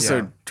was I think also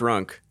so.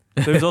 drunk.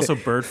 There's also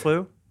bird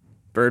flu.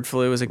 Bird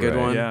flu was a good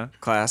Right. one. Yeah.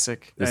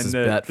 Classic. This And is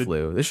the- bat the-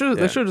 flu. They should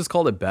Yeah. have just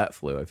called it bat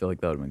flu. I feel like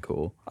that would have been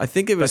cool. I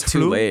think it was Bat too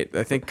flu? late.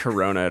 I think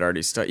Corona had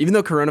already started. Even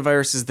though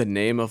coronavirus is the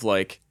name of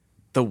like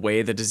the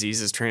way the disease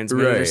is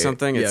transmitted or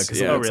something. Yeah, It's, because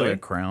yeah, it's really? like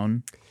a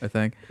crown, I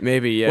think.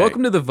 maybe yeah.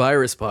 Welcome to the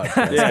virus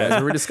podcast, Yeah. guys,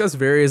 where we discuss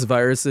various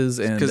viruses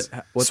and because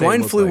what they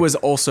swine look flu like. was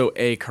also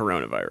a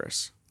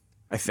coronavirus.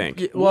 I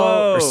think.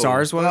 Whoa. Or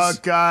SARS Oh was.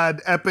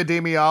 God,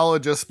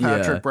 epidemiologist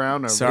Patrick Yeah.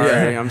 Brown. Over Sorry,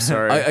 there. I'm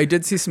sorry. I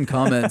did see some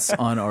comments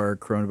on our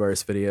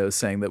coronavirus video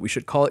saying that we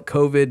should call it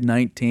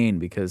COVID-19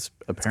 because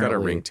apparently got a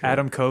ring to it.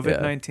 Adam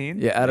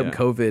COVID-19. Yeah, Adam Yeah.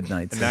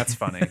 COVID-19. And that's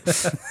funny.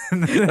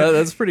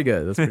 That's pretty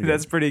good. That's pretty good.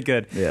 That's pretty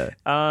good. Yeah.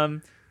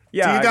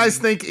 Yeah. Do you guys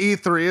think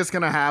E3 is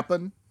going to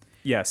happen?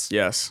 Yes.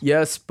 Yes,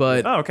 Yes,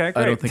 but Oh, okay, I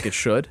great. don't think it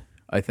should.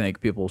 I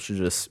think people should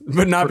just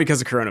but not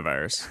because of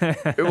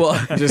coronavirus.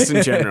 well, Just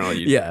in general.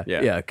 yeah,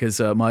 because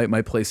my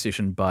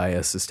PlayStation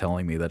bias is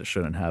telling me that it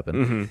shouldn't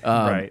happen.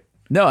 Right.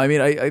 No, I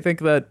mean, I think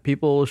that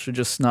people should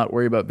just not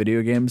worry about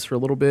video games for a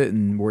little bit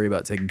and worry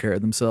about taking care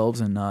of themselves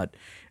and not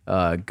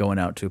going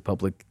out to a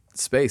public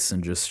space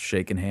and just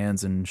shaking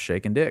hands and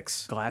shaking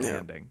dicks. Glad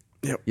handing.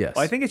 Yes.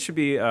 Well, I think it should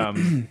be.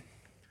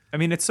 I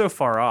mean, it's so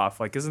far off.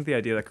 Like, isn't the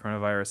idea that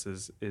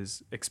coronavirus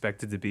is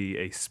expected to be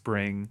a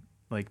spring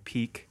like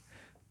peak?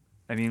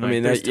 I mean, like,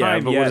 mean, there's that- yeah,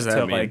 time but what yet does that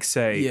to mean? like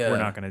say Yeah. we're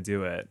not going to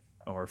do it,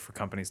 or for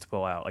companies to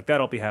pull out. Like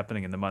that'll be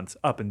happening in the months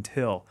up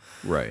until.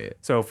 right.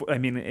 So, if, I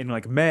mean, in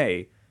like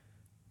May,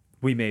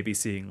 we may be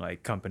seeing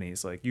like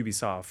companies like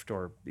Ubisoft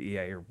or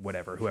EA or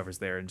whatever, whoever's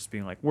there, and just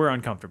being like, we're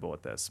uncomfortable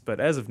with this. But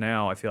as of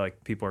now, I feel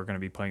like people are going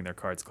to be playing their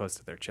cards close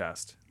to their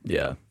chest.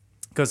 Yeah.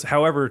 Because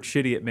however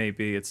shitty it may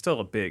be, it's still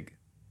a big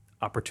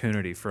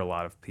opportunity for a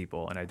lot of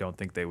people, and I don't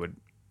think they would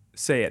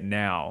say it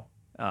now.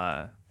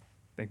 I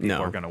think people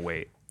No. are going to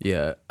wait.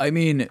 Yeah. I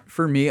mean,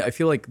 for me, I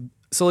feel like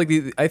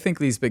I think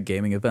these big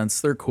gaming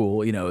events, they're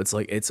cool. You know, it's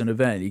like it's an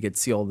event. You get to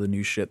see all the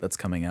new shit that's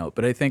coming out.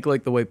 But I think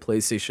like the way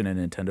PlayStation and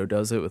Nintendo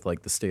does it with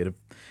like the state of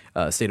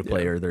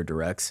play or their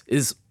directs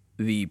is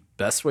the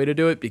best way to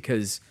do it,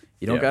 because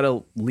you don't got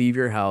to leave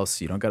your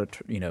house. You don't got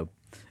to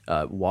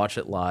watch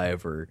it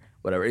live or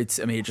whatever. It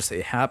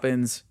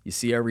happens. You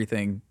see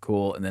everything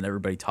cool, and then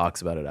everybody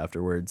talks about it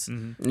afterwards.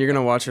 You're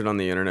gonna watch it on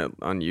the internet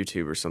on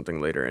YouTube or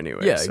something later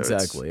anyway. Yeah, so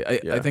exactly.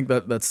 I think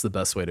that's the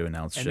best way to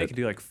announce And shit. they can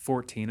do like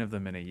 14 of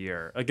them in a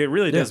year. Like it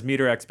really does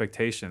meet our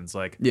expectations.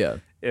 Like Yeah.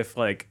 if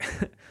like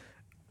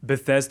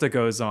Bethesda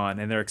goes on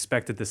and they're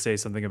expected to say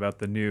something about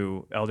the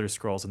new Elder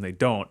Scrolls and they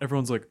don't,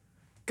 everyone's like,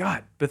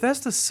 God,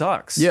 Bethesda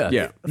sucks. Yeah.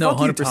 Yeah. No,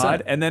 Fuck you, 100%.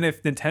 Todd. And then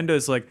if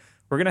Nintendo's like,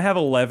 we're gonna have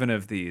 11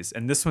 of these,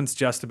 and this one's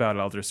just about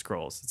Elder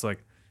Scrolls, it's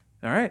like,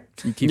 all right,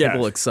 You keep Yeah.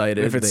 people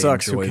excited. If it they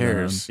sucks, who enjoy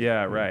cares? them.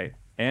 yeah, right.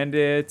 And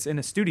it's in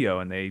a studio,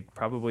 and they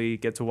probably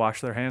get to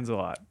wash their hands a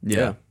lot.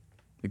 Yeah.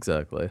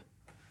 Exactly.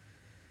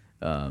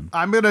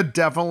 I'm gonna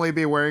definitely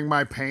be wearing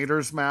my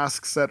painter's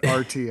masks at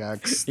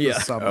RTX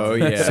this summer. Oh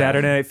yeah.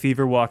 Saturday Night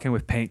Fever walking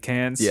with paint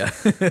cans. Yeah.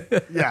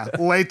 Yeah,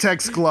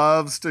 latex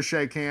gloves to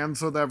shake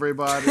hands with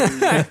everybody.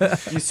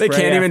 They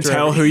can't even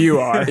tell who you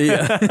are.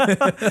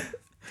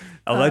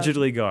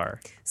 Allegedly Gar.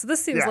 So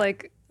this seems Yeah.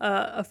 like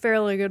a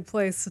fairly good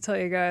place to tell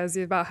you guys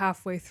you're about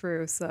halfway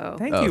through. So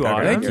Thank Oh, you, okay.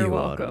 Autumn. Thank you're you,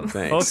 welcome. Autumn.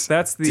 Thanks. Folks,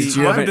 that's the Did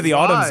you welcome have to the it-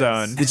 Autumn Lies.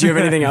 Zone. Did you have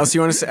anything else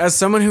you want to say? As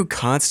someone who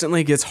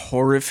constantly gets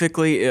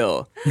horrifically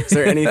ill, is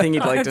there anything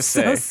you'd like I'm to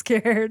so say?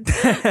 scared.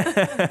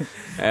 Uh,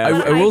 I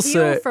But will heal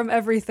say- from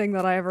everything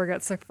that I ever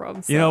get sick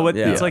from. So. You know what?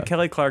 Yeah. It's like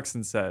Kelly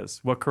Clarkson says: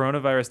 "What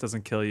coronavirus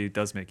doesn't kill you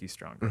does make you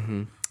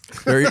stronger."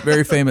 Very,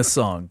 very famous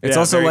song. It's Yeah,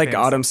 also very like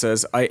famous. Autumn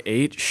says, I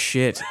ate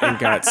shit and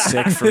got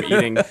sick from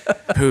eating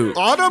poop.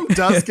 Autumn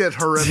does get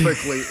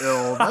horrifically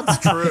ill. That's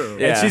true.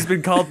 Yeah. And she's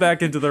been called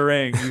back into the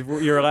ring.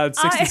 You're allowed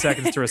 60 I-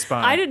 seconds to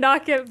respond. I did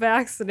not get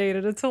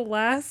vaccinated until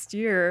last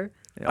year.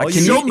 All Can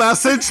you- She'll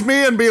message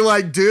me and be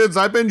like, "Dudes,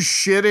 I've been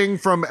shitting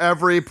from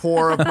every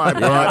pore of my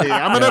body.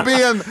 I'm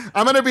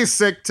gonna be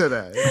sick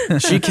today."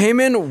 She came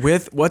in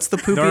with, what's the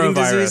poop eating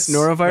Norovirus. disease?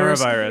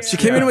 Norovirus? Norovirus. She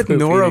came Yeah. in with Poop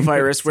eating.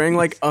 norovirus, wearing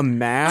like a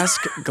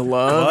mask, gloves.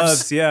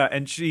 gloves, yeah,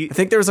 and she. I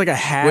think there was like a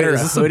hat Wait, or is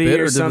a this a hoodie bit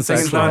or or did this something.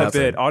 It's actually not a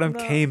happen? bit. Autumn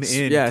came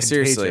in. Yeah,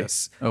 seriously.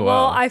 contagious. Oh,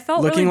 Well, wow. I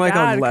felt Looking really like a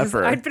bad 'cause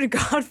leper. I'd been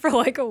gone for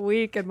like a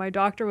week, and my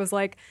doctor was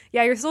like,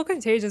 "Yeah, you're still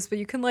contagious, but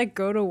you can like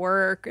go to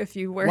work if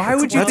you wear." Why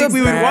would you gloves." think we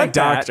would Bad want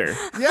that? doctor.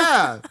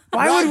 Yeah.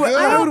 Why Not would-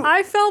 good.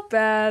 I felt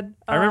bad.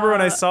 I remember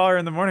when I saw her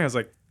in the morning, I was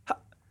like,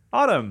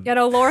 Autumn. You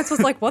know, Lawrence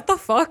was like, "What the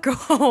fuck? Go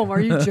home. Are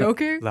you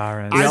joking?"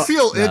 Lawrence. I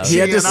feel No. itchy, He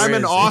had to and I'm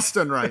in say-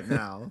 Austin right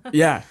now.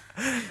 Yeah.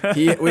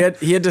 He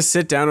had to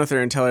sit down with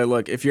her and tell her,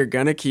 look, if you're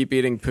gonna keep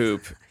eating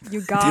poop,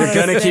 You got. you're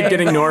gonna keep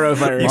getting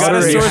norovirus. You gotta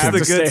or source have the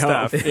to good stay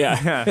home. stuff.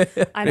 Yeah.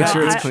 I Make know.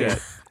 sure it's I- clean.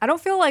 I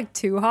don't feel like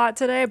too hot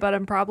today, but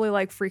I'm probably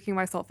like freaking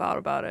myself out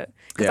about it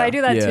because Yeah. I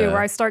do that too, Yeah.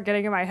 where I start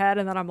getting in my head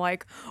and then I'm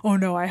like, "Oh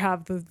no, I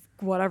have the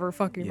whatever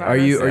fucking Are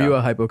virus." you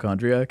a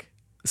hypochondriac?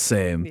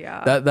 Same.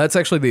 Yeah. That's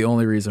actually the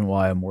only reason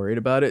why I'm worried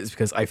about it is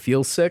because I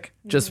feel sick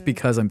just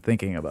because I'm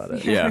thinking about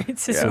it. Yeah. Me too.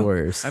 It's the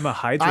worst. I'm a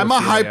hydrophiliac. I'm a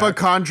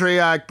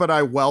hypochondriac, but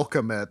I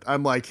welcome it.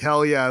 I'm like,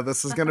 hell yeah,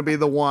 this is gonna be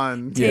the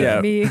one. Take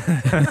Yeah. me.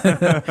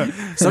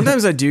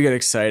 Sometimes I do get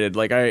excited.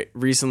 Like I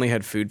recently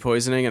had food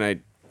poisoning,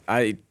 and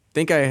I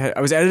think I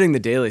was editing the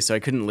daily, so I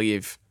couldn't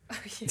leave.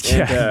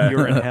 Yeah, you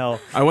were in hell.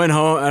 I went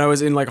home and I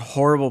was in like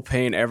horrible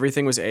pain.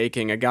 Everything was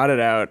aching. I got it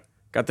out,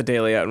 got the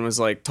daily out, and was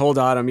like, told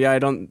Autumn, yeah, I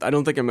don't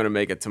think I'm gonna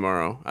make it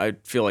tomorrow. I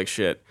feel like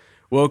shit.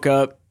 Woke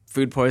up,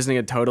 food poisoning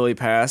had totally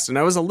passed, and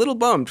I was a little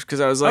bummed because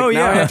I was like, Oh,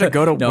 now I yeah. have to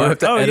go to No, I have work.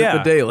 to Oh, edit yeah.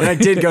 the daily. And I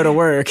did go to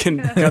work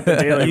and got the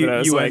daily, You- but I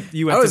was you like, went-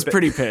 you went I to was bed-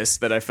 pretty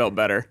pissed that I felt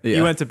better. Yeah.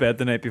 You went to bed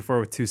the night before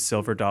with $2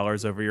 silver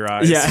over your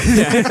eyes. Yeah,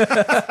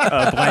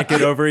 yeah. A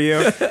blanket over you.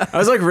 I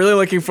was like really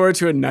looking forward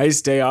to a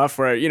nice day off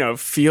where I,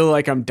 feel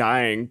like I'm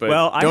dying, but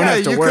Well, I- don't Yeah,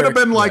 have to you work. could have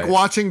been like Right.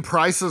 watching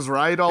Prices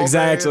Right all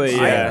Exactly, day.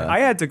 yeah. I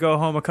had to go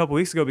home a couple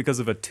weeks ago because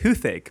of a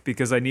toothache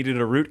because I needed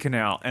a root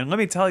canal. And let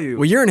me tell you,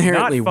 Well, you're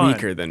inherently not fun.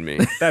 weaker than me.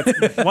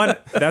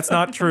 That's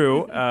not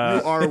true. You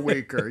are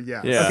weaker,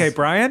 yes. Yeah. Okay,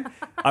 Brian,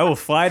 I will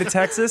fly to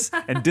Texas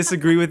and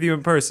disagree with you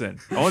in person.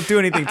 I won't do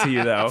anything to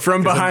you though.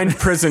 From behind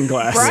prison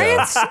glass.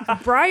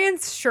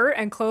 Brian's shirt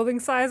and clothing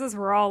sizes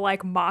were all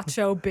like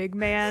macho big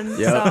man.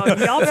 Yep.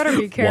 So y'all better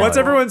be careful. What's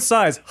everyone's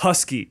size?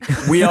 Husky,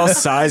 We all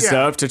sized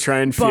Yeah. up to try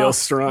and feel Buff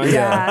strong.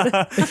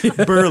 dad.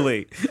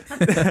 burly.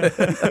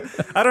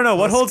 I don't know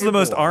what holds the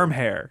most arm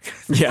hair.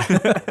 Yeah.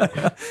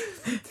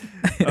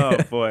 Oh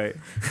boy.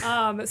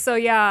 So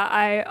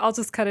yeah, I'll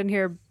just cut in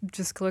here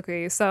just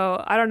quickly.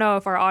 So I don't know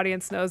if our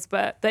audience knows,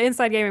 but the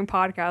Inside Inside Gaming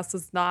Podcast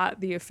is not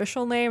the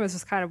official name. It's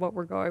just kind of what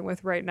we're going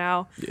with right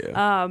now.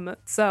 Yeah.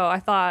 So I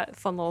thought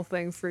fun little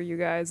thing for you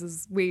guys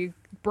is we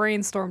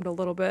brainstormed a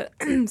little bit,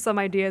 some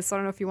ideas. So I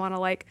don't know if you want to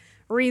like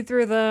read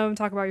through them,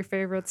 talk about your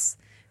favorites.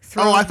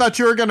 Oh, I thought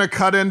you were going to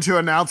cut in to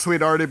announce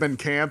we'd already been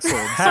canceled.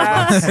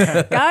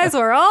 Guys,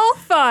 we're all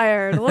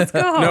fired. Let's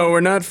go home. No,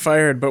 we're not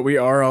fired, but we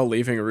are all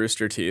leaving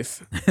Rooster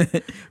Teeth.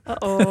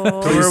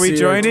 Uh-oh. Who are we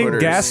see our joining?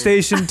 Twitters. Gas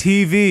Station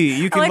TV.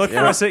 You can like look for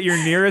how us at your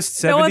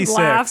nearest No one 76.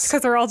 laughs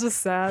because they're all just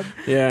sad.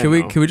 Yeah. Can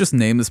we just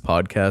name this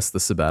podcast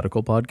the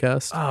Sabbatical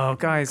Podcast? Oh,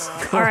 guys.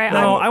 All right,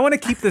 No, I'm- I want to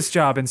keep this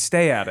job and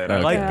stay at it. I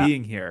Okay. like Yeah.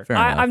 being here. Fair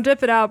enough. I'm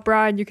dipping out.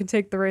 Brian, you can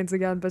take the reins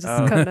again, but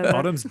just cutting it.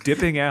 Autumn's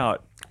dipping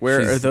out.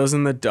 Where She's- are those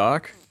in the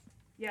dock?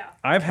 Yeah.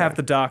 I have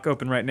the doc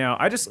open right now.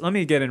 Let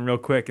me get in real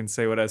quick and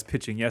say what I was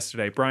pitching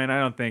yesterday. Brian, I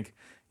don't think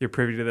you're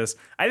privy to this.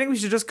 I think we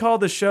should just call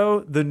the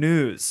show The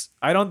News.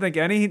 I don't think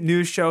any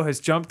news show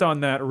has jumped on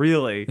that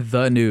really.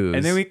 The News.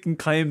 And then we can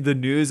claim The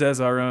News as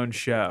our own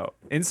show.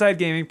 Inside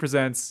Gaming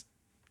presents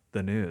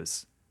The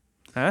News.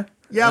 Huh?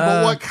 Yeah,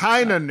 but what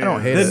kind of news?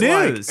 don't hate The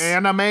Like news.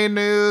 anime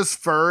news,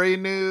 furry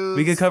news.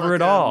 We could cover it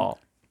fucking all.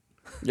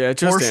 Yeah,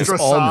 just Horse answer.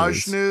 all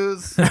dressage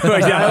news. news.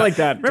 Yeah, I like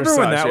that. Remember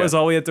when Dressage, that yeah. was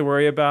all we had to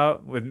worry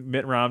about? When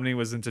Mitt Romney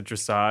was into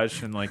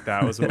dressage and like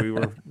that was what we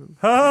were.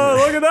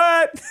 Oh, look at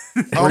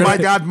that! Oh my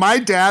god, my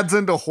dad's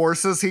into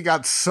horses. He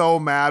got so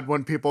mad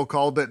when people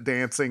called it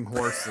dancing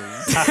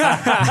horses.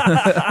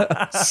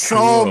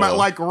 So mad,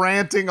 like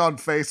ranting on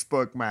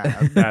Facebook,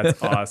 mad.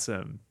 That's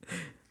awesome.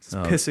 Just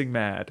Oh. pissing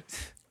mad.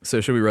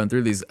 So should we run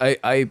through these?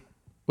 I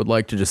would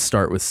like to just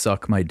start with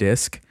Suck My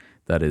Disc.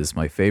 That is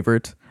my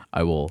favorite.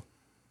 I will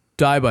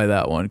die by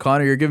that one.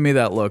 Connor, you're giving me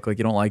that look like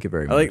you don't like it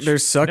very much. I like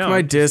there's suck No, my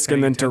I'm just disc and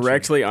paying then attention.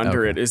 directly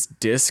under Okay. it is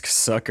disc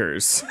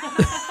suckers.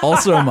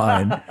 Also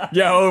mine.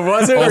 Yeah, oh,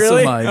 was it Also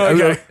really? mine.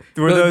 Okay.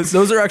 Were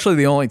Those are actually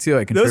the only two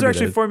I contributed. Those are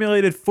actually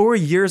formulated 4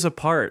 years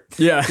apart.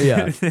 Yeah.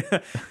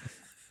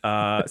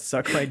 Yeah.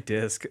 Suck my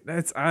disc.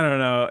 That's I don't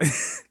know.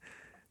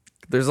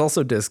 There's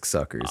also disc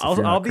suckers. if you're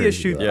I'll not be a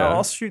crazy shoot. about Yeah.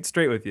 I'll shoot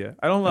straight with you.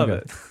 I don't love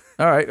Okay. it.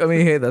 All right. I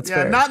mean, hey, that's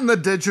Yeah, fair. not in the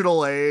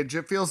digital age.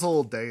 It feels a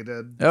little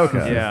dated.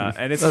 Okay. Yeah,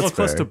 and it's a That's little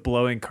close fair. to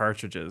blowing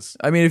cartridges.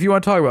 I mean, if you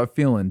want to talk about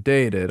feeling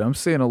dated, I'm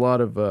seeing a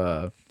lot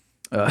of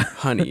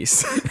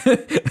Honeys.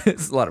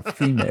 it's a lot of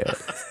female.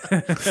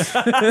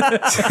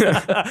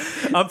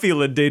 I'm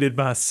feeling dated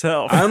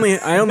myself. I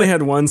only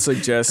had one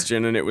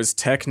suggestion and it was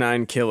Tech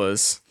 9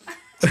 Killers.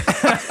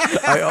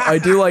 I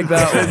do like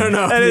that one. I don't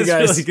know That if you is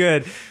guys really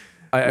good.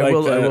 I like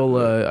will.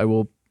 that. I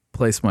will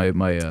place my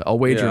I'll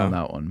wager Yeah. on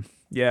that one.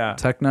 Yeah.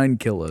 Tech Nine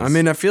Killers. I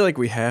mean, I feel like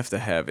we have to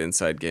have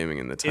Inside Gaming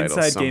in the title.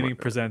 Inside somewhere. Gaming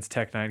presents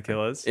Tech 9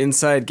 Killers.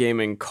 Inside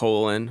Gaming :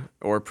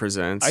 or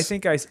presents. I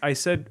think I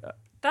said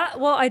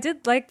I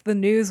did like the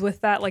news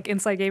with that, like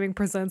Inside Gaming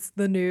presents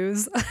the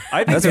news.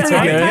 I think That's it's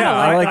pretty good. good. Yeah,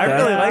 I like I that.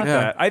 really like Yeah.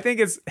 that. I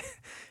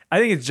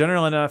think it's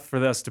general enough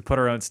for us to put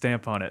our own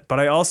stamp on it.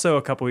 But I also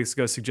a couple weeks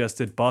ago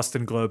suggested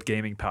Boston Globe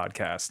Gaming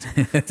Podcast.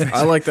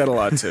 I like that a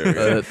lot too.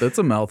 that's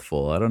a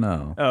mouthful. I don't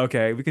know.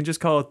 Okay, we can just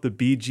call it the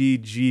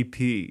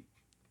BGGP.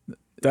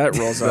 That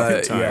rolls off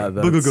the tongue. yeah,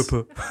 that's,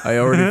 I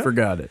already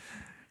forgot it.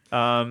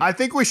 I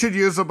think we should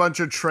use a bunch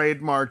of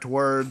trademarked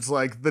words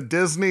like the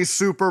Disney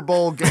Super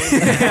Bowl game.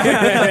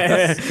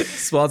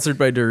 Sponsored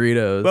by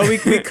Doritos. Well, we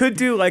could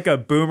do like a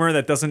boomer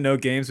that doesn't know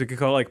games. We could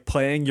call it like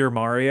Playing Your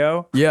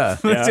Mario. yeah,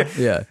 Yeah.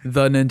 yeah.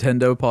 The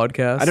Nintendo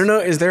podcast. I don't know.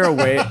 Is there a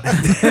way?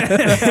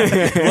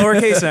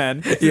 Lowercase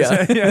n.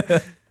 Yeah.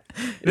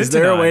 Is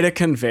there a way to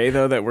convey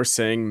though that we're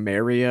saying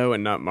Mario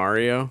and not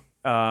Mario?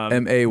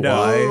 MAY.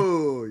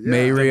 Ooh, yeah.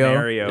 Mario.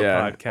 Mario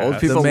Yeah, podcast. old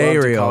people The love to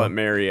Mario. call it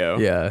Mario.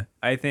 Yeah.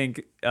 I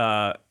think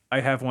I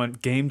have one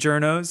Game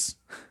Journos.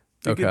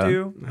 We could Okay.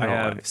 do. I don't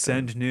have like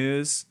Send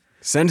News.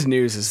 Send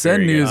News is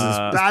Send very News good. is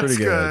That's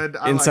pretty good.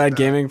 I like Inside that.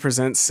 Gaming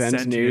presents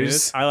Send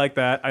News. I like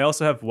that. I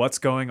also have What's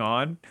Going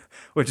On,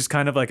 which is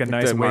kind of like a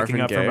nice the waking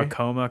Marvin up from a Gaye.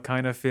 coma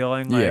kind of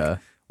feeling. Like, Yeah.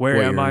 where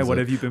What am year I? is What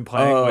it? have you been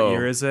playing? What Oh,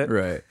 year is it?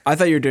 Right. I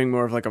thought you were doing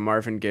more of like a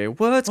Marvin Gaye.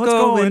 What's What's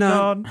going going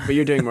on? on? But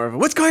you're doing more of a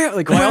what's going on?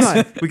 Like What why else?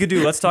 not? We could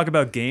do Let's Talk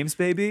About Games,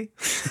 baby.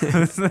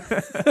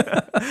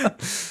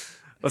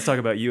 Let's talk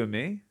about you and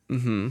me.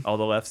 Mm-hmm. All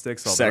the left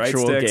sticks, all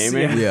Sexual the right sticks.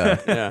 gaming. Yeah.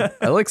 Yeah. Yeah,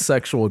 I like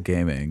sexual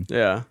gaming.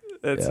 yeah.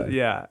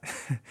 Yeah.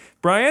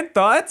 Brian,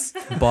 thoughts?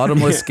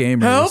 Bottomless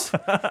gamers.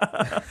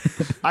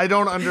 I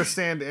don't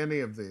understand any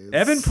of these.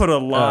 Evan put a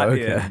lot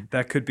okay. in.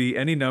 That could be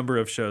any number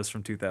of shows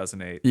from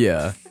 2008.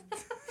 Yeah.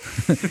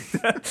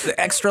 The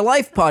Extra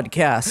Life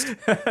podcast.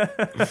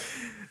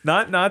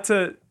 Not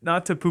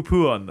to poo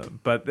poo on them,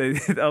 but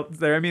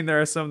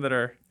there are some that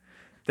are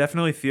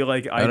definitely feel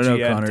like IGN. I don't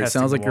know, Connor. It testing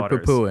sounds like the you're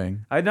waters. poo-pooing.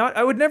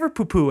 I would never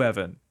poo poo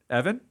Evan.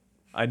 Evan,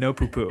 I know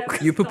poo poo.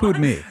 You poo-pooed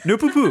me. No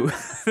poo poo.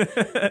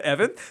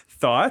 Evan,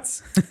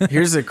 thoughts?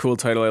 Here's a cool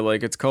title I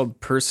like. It's called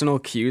Personal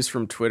Cues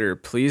from Twitter.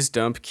 Please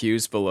dump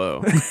cues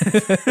below.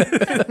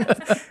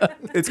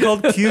 It's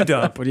called Q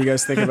Dump. What do you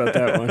guys think about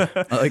that one?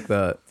 I like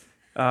that.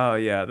 Oh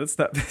yeah, that's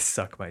not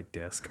suck my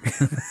disc.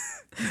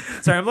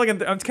 Sorry,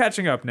 I'm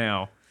catching up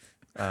now.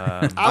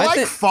 I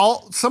like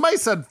fall. Somebody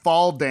said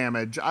fall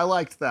damage. I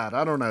liked that.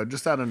 I don't know,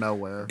 just out of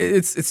nowhere.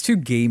 It's too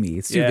gamey.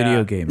 It's too Yeah.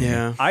 video gamey.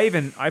 Yeah. I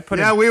put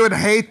Yeah, in, we would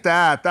hate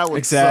that. That would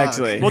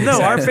Exactly. suck. well,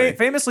 no, our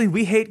famously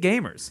we hate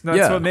gamers. That's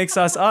Yeah. what makes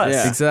us us.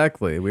 Yeah.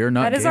 Exactly. We are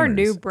not. That is our gamers.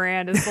 new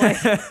brand. Is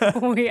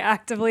like we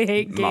actively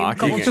hate game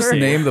Mocking culture. it. Just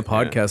name the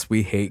podcast.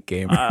 We hate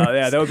gamers.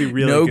 Yeah, that would be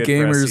really No good for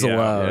gamers SEO.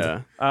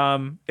 allowed.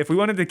 Yeah. If we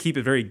wanted to keep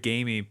it very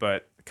gamey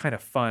but kind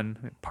of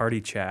fun, party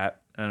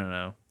chat. I don't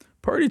know.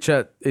 Party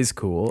chat is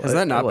cool. Has I-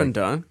 that I not like been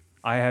done?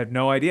 I had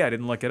no idea. I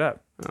didn't look it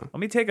up. Let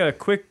me take a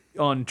quick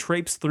on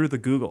traipse through the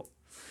Google.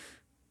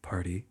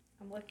 Party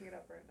I'm looking it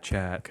up right now.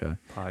 chat. Okay.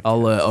 Podcast.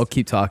 I'll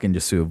keep talking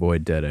just to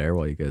avoid dead air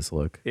while you guys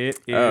look. It is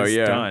Oh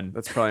yeah, done.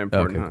 that's probably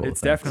important. Okay, huh? cool.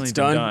 It's definitely It's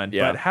been done? done.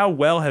 Yeah. But how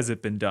well has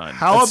it been done?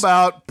 How That's-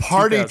 about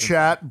party 2000.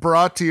 chat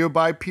brought to you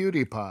by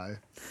PewDiePie?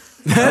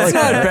 That's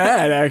not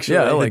bad actually.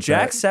 Yeah, I the like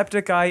that.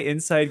 Jacksepticeye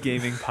Inside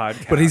Gaming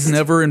podcast? But he's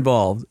never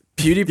involved.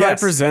 PewDiePie Yes.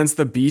 presents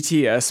the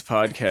BTS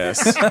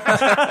podcast.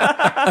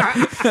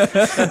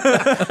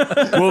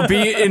 We'll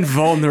be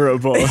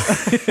invulnerable.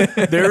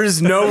 There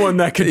is no one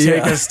that could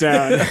take us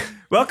down.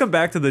 Welcome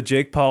back to the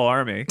Jake Paul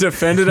Army.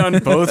 Defended on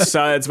both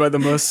sides by the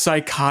most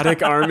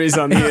psychotic armies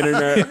on the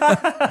internet.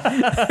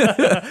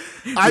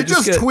 I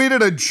just get-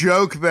 tweeted a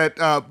joke that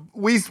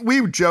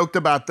we joked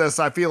about this,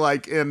 I feel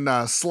like, in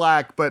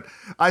Slack, but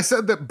I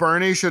said that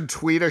Bernie should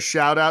tweet a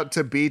shout out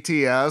to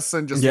BTS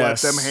and just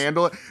Yes. let them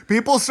handle it.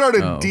 People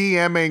started Oh.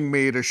 DMing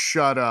me to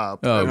shut up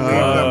Oh, and leave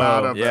God. them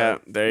out of Yeah,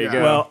 it. there you Yeah.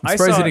 go. Well, I'm I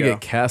surprised saw he didn't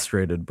get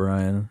castrated,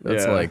 Brian.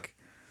 That's Yeah. like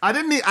I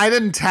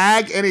didn't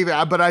tag anything,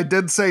 but I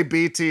did say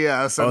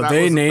BTS. And Oh, that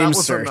they was, name that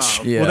was search.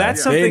 enough. Yeah. Well, that's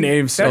They something.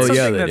 name That's search. something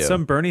Oh, yeah, they that do.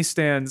 some Bernie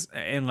stands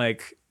and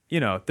like. You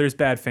know, there's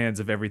bad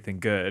fans of everything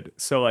good.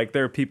 So like,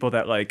 there are people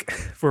that like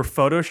were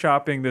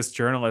photoshopping this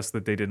journalist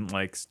that they didn't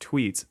like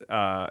tweets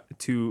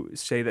to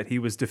say that he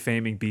was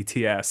defaming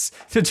BTS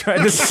to try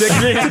to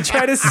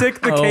sick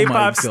the Oh my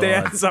K-pop God.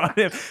 stands on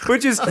him,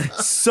 which is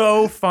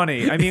so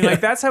funny. I mean, like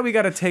that's how we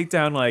got to take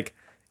down like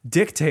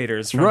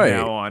dictators from Right.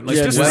 now on. Like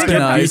Yeah, just just think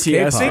of, weaponize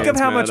K-pop. think of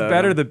how much Mad at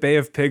better him. the Bay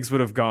of Pigs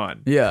would have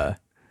gone, yeah,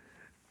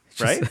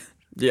 right?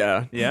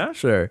 Yeah. Yeah,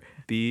 sure.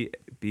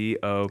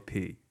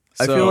 BOP.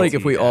 I feel like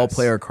if we all BTS.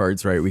 play our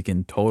cards right, we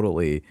can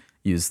totally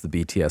use the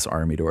BTS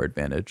army to our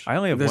advantage. I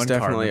only have There's one card.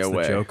 definitely That's a the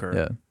way.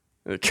 Joker.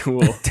 Yeah.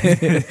 Cool.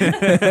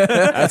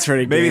 That's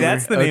pretty Maybe gamer.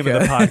 that's the name of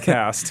the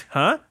podcast,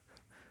 huh?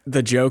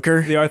 The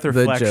Joker. The Arthur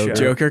The Fleck Joker.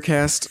 Show. Joker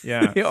cast.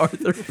 Yeah.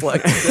 Arthur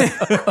Fleck.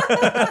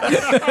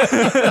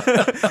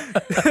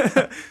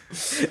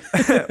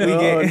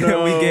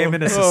 We game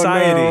in a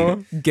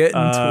society.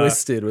 Getting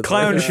twisted with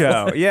Clown Arthur.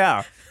 show.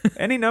 Yeah.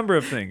 Any number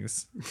of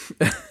things.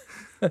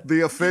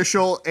 The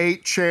official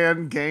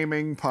 8chan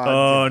gaming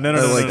podcast. Oh, no.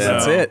 I like no, that.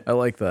 That's no. it. I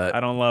like that. I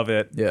don't love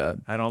it. Yeah.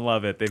 I don't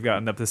love it. They've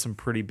gotten up to some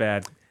pretty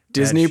bad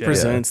Disney shit.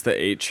 presents the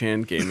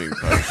 8chan gaming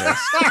podcast.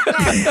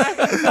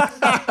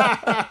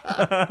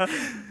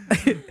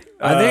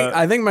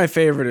 I think my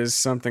favorite is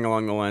something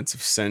along the lines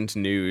of Send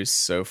News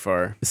so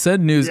far.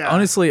 Send News, Yeah.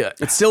 honestly,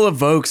 It still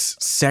evokes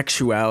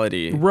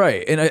sexuality.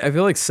 right. And I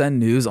feel like Send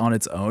News on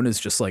its own is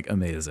just like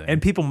amazing. And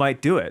people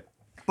might do it.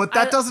 But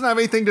that doesn't have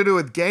anything to do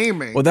with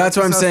gaming. Well, that's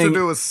That what I'm just saying. has to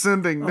do with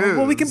sending news.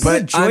 well, we can put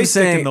a But I'm joystick in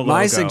saying the my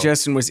logo.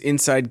 suggestion was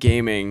Inside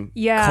Gaming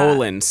Yeah.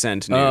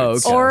 Send News. Oh,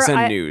 okay. Or Send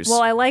I, News.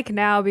 Well, I like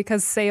now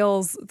because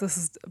sales. This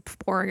is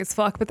boring as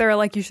fuck, but they're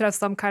like you should have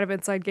some kind of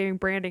inside gaming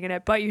branding in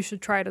it, but you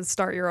should try to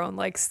start your own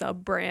like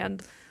sub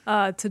brand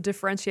to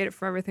differentiate it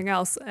from everything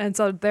else. And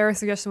so their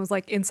suggestion was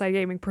like Inside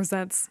Gaming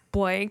presents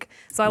blank.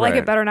 So I like Right.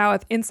 it better now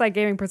with Inside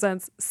Gaming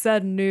presents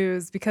Said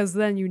News because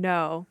then you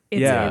know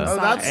it's Yeah. inside. Oh,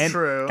 that's And,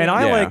 true. and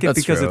I Yeah. like it That's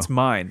because true. it's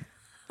mine.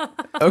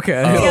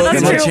 okay. Yeah,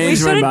 that's Then I true. We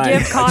changed my shouldn't mind.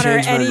 give I Connor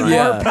changed my any mind. more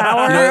Yeah.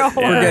 power.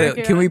 Forget it.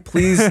 Yeah. Can we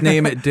please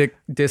name it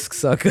Disc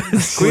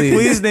Suckers? Can we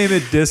please name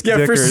it Disc yeah,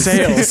 for Dickers?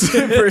 sales.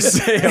 For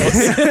sales.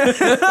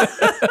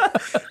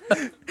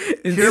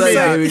 Hear me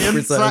out. Gaming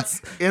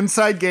presents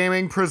Inside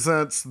Gaming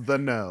presents The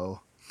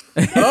No.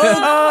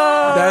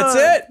 That's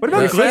it. What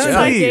about We Glitch found it.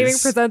 Inside Please? Gaming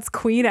presents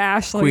Queen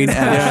Ashley. Queen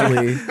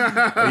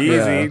Ashley.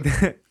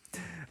 Easy.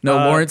 No,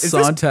 Lawrence is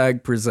this-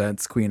 Sontag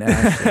presents Queen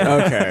Ashley.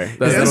 Okay.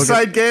 That'll get-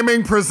 Inside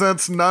Gaming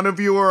presents None of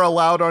You Are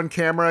Allowed on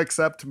Camera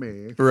Except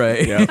Me.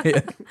 right.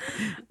 Yeah.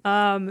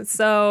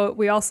 So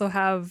we also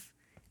have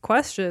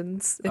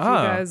questions. If you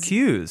guys,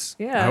 cues.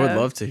 yeah, I would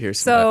love to hear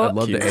some. So- I'd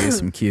love to A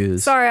some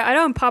cues. Sorry, I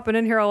know I'm popping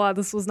in here a lot.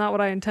 This was not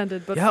what I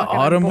intended, but Yeah, fucking I'm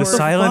Autumn, bored. the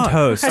Silent fuck?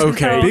 host.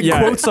 Okay. Big yeah,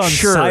 quotes on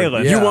sure.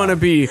 silent. You Yeah. want to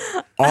be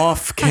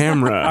off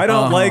camera. I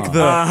don't like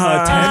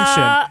the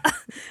attention.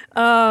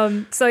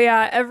 So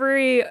yeah,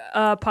 every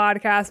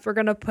podcast we're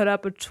gonna put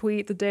up a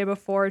tweet the day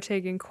before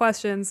taking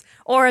questions,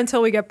 or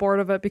until we get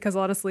bored of it, because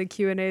honestly,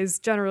 Q&As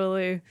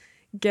generally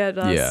get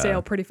Yeah.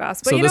 stale pretty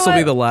fast. But So you know this will be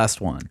what? the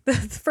last one.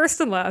 First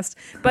and last.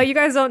 But you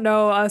guys don't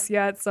know us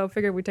yet, so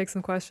figured we'd take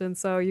some questions,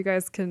 so you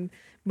guys can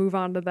move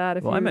on to that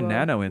if Well, you I'm a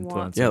nano want.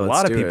 influencer. Yeah, a let's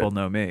lot of do people it.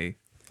 know me.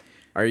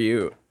 Are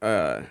you?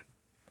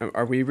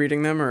 Are we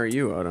reading them or are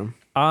you, Autumn?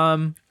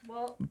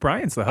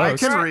 Brian's the I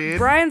host. can read.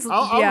 Brian's.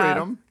 I'll yeah. read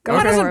them. Go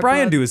Why for doesn't it,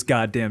 Brian bud. do his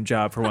goddamn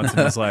job for once in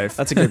his life?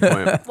 That's a good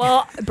point.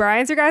 Well,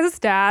 Brian's your guys'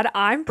 dad.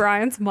 I'm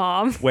Brian's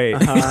mom. Wait,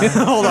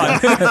 hold on.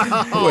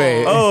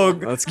 Wait. Oh,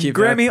 Let's keep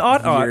Grammy that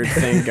Ott-Ott. weird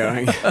thing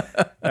going.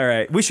 All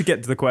right, we should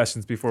get to the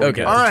questions before we Okay.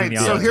 get All to right, so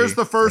genealogy. here's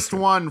the first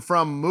one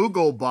from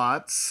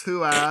Mooglebots,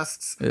 who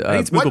asks, I think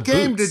it's what Moogle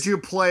game Boots. did you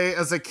play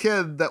as a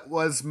kid that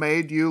was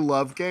made you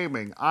love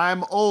gaming?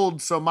 I'm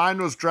old, so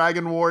mine was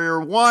Dragon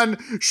Warrior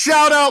 1.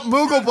 Shout out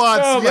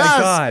Mooglebots. Oh my yes.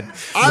 God.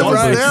 I was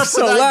Right. there for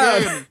So that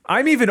loud. game.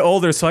 I'm even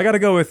older, so I got to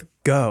go with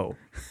Go.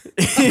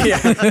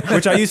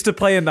 Which I used to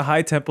play in the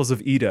high temples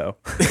of Edo.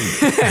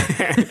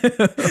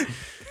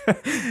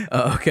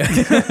 Okay.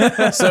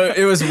 So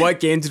it was what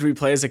game did we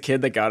play as a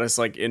kid that got us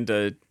like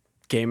into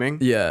gaming?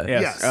 Yeah.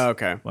 Yes. Yes. Oh,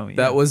 okay. Well, yeah.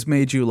 That was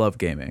made you love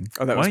gaming.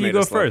 Oh, that Why was don't you made go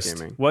us love first?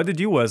 gaming. What did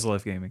you was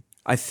love gaming?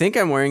 I think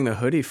I'm wearing the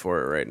hoodie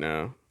for it right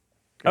now.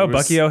 Oh, It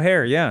was Bucky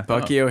O'Hare, yeah.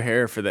 Bucky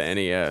O'Hare for the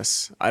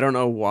NES. I don't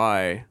know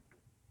why,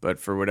 but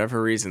for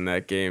whatever reason,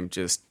 that game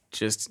just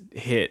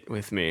hit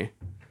with me.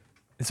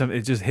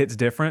 It just hits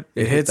different.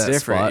 It hit hits that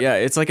different. spot. Yeah,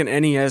 it's like an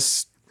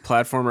NES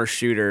platformer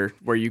shooter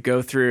where you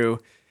go through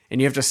and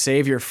you have to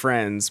save your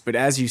friends, but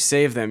as you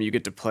save them, you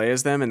get to play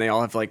as them, and they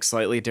all have like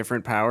slightly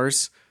different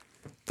powers.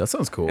 That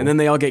sounds cool. And then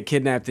they all get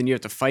kidnapped, and you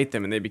have to fight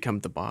them, and they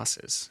become the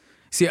bosses.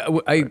 see,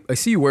 I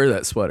see you wear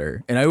that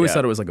sweater, and I always Yeah.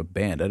 thought it was like a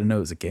band. I didn't know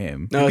it was a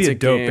game. No, It'd it's be a a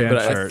dope game, band but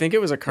I shirt. think it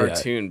was a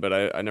cartoon, but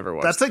I never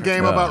watched. That's a the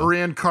game cartoon. about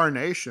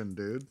reincarnation,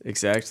 dude.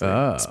 Exactly.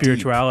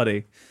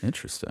 Spirituality.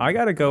 Interesting. I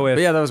got to go with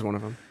But yeah, that was one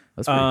of them.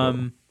 That's pretty cool.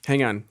 um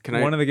Hang on, can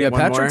I? one of the Yeah, games.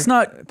 Patrick's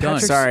not done.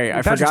 Sorry,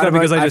 I Patrick's forgot not about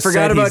because I I just forgot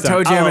said about he's done.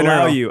 Toe Jam I'll and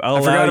allow Earl. you. I'll I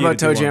allow forgot you about to do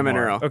Toe one Jam and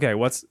more. Earl. Okay,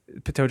 what's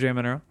Toe Jam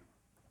and Earl?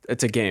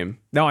 It's a game.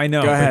 No, I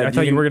know. Go but ahead. I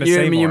thought you were going to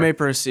say more. You may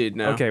proceed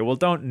now. Okay, well,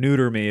 don't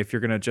neuter me if you're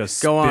going to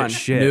just Go spit on.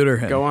 shit. Neuter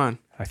him. Go on.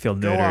 I feel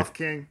Go neutered. off,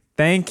 King.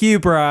 Thank you,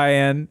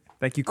 Brian.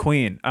 Thank you,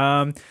 Queen.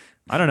 I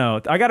don't know.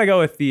 I got to go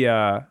with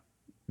the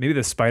maybe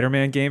the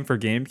Spider-Man game for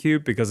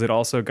GameCube because it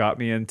also got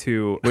me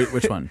into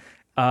Which one?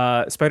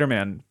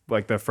 Spider-Man,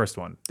 like the first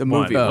one. The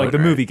movie One, one, like the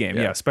right? movie game.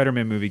 Yeah. Yeah,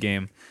 Spider-Man movie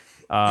game.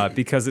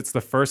 Because it's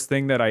the first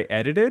thing that I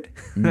edited.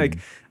 Like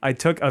I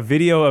took a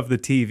video of the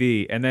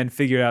TV and then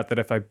figured out that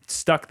if I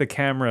stuck the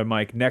camera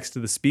mic next to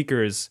the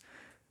speakers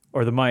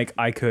or the mic,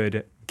 I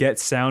could get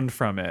sound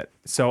from it.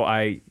 So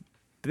I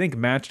think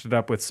matched it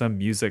up with some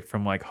music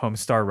from like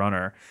Homestar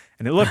Runner,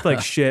 and it looked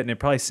like shit, and it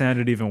probably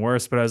sounded even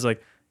worse. But I was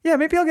like, yeah,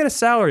 maybe I'll get a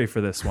salary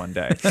for this one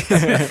day.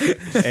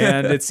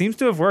 And it seems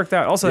to have worked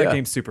out. Also, Yeah. that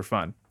game's super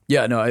fun.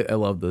 Yeah, no, I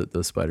love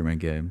the Spider-Man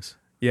games.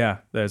 Yeah,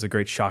 there's a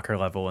great shocker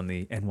level in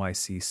the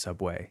NYC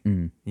subway.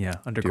 Yeah,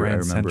 under Do I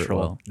Grand remember it Central,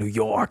 well. New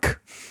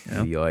York.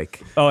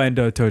 Yoik. Oh, and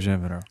Toe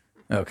Jam and Earl.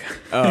 Okay.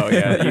 Oh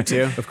yeah, you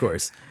too. Of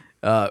course.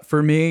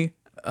 For me,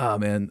 oh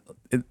man,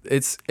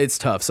 it's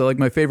tough. So like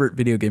my favorite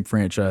video game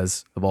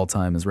franchise of all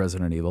time is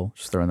Resident Evil.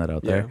 Just throwing that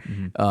out there.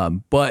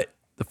 But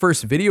the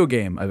first video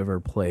game I've ever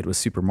played was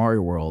Super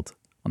Mario World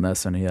on the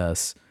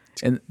SNES.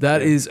 And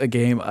that is a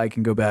game I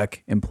can go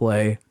back and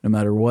play no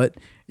matter what.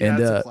 Yeah, And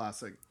it's a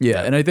classic.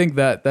 yeah, and I think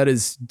that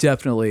is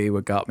definitely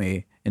what got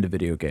me into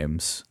video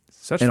games.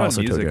 Such And fun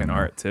also Toe music Jam and and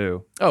Earl. art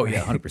too. Oh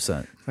yeah,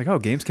 100%. Like, oh,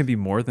 games can be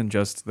more than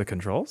just the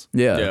controls.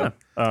 Yeah.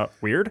 Yeah.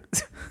 Weird.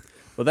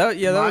 Well, that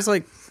was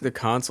like the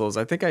consoles.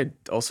 I think I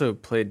also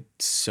played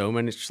so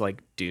much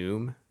like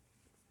Doom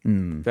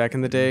back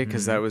in the day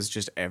because that was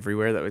just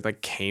everywhere. That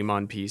like came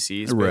on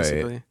PCs Right.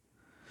 basically.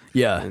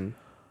 Yeah. And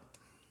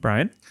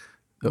Brian?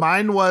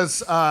 Mine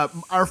was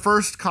our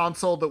first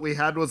console that we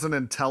had was an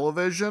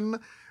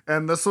Intellivision,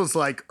 and this was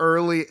like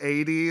early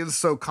 80s,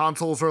 so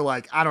consoles were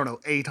like, I don't know,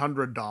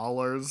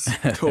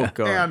 $800. oh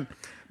god.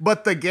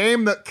 But the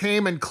game that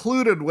came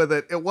included with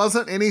it, it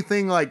wasn't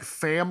anything like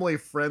family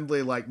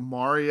friendly like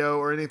Mario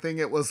or anything.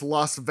 It was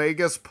Las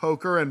Vegas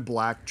Poker and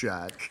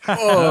Blackjack.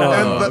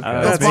 And the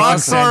That's making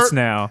box sense art,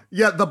 now.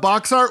 yeah, the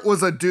box art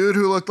was a dude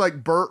who looked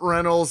like Burt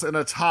Reynolds in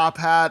a top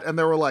hat, and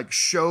there were like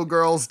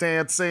showgirls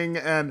dancing,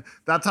 and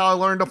that's how I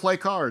learned to play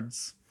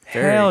cards.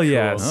 Very Hell cool.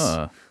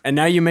 yes. And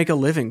now you make a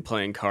living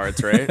playing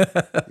cards, right?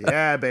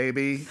 Yeah,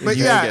 baby. But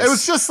Yeah, I yeah, it guess.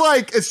 was just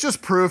like, it's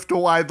just proof to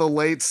why the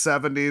late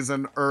 70s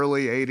and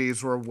early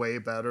 80s were way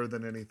better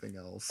than anything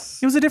else.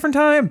 It was a different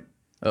time.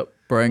 Oh,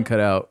 Brian cut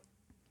out.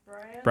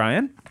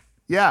 Brian?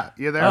 Yeah,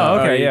 you there? Oh, Oh,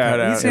 okay, you yeah. cut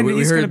out. He's, Yeah, we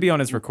he's going to heard- be on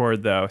his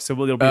record, though, so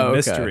it'll be Oh, a okay.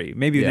 mystery.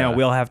 Maybe Yeah. now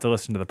we'll have to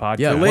listen to the podcast.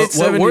 Yeah, The What- late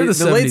what were 70s,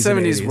 the the late 70s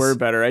and 70s 80s? were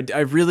better. I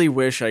really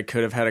wish I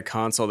could have had a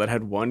console that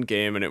had one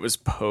game and it was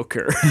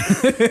poker.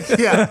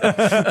 Yeah,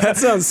 That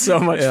sounds so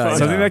much fun.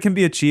 Something that can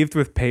be achieved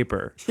with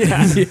paper.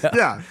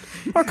 yeah.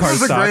 Or This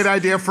is a cardstock. great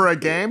idea for a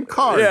game.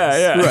 Cards.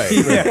 Yeah.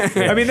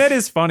 Right. I mean, that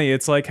is funny.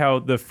 It's like how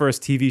the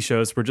first TV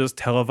shows were just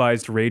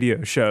televised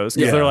radio shows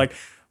because Yeah. they're like,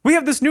 we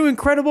have this new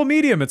incredible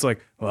medium. It's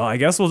like, well, I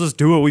guess we'll just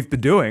do what we've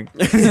been doing,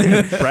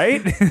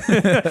 right?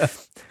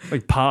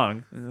 Like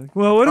Pong. Like,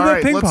 well, what All about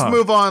right, ping let's pong?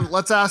 move on.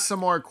 Let's ask some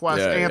more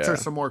questions. Yeah, answer yeah.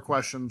 some more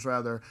questions,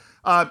 rather.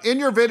 In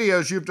your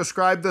videos, you've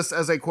described this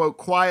as a, quote,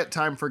 quiet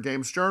time for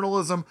games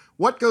journalism.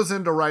 What goes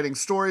into writing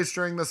stories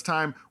during this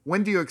time?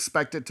 When do you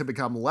expect it to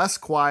become less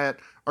quiet?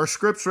 Are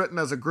scripts written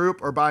as a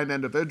group or by an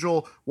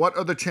individual? What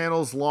are the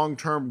channel's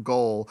long-term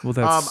goal? Well,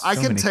 that's I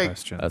so can many take.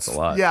 questions. That's a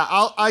lot. Yeah,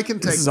 I can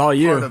take is all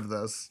you. part of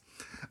this.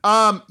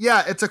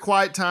 Yeah, it's a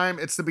quiet time.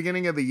 It's the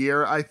beginning of the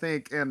year, I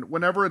think, and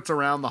whenever it's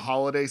around the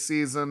holiday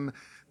season,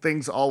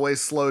 things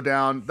always slow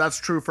down. That's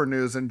true for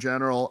news in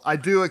general. I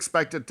do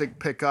expect it to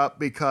pick up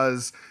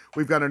because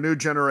we've got a new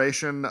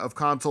generation of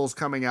consoles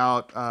coming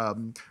out.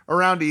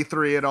 Around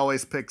E3, it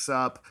always picks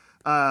up.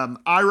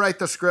 I write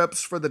the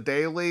scripts for the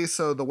daily,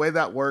 so the way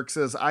that works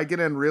is I get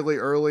in really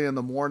early in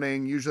the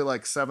morning, usually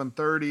like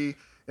 7:30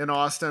 in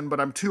Austin, but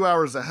I'm 2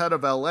 hours ahead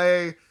of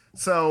LA,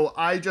 so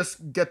I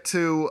just get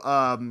to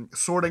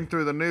sorting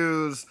through the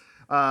news.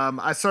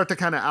 I start to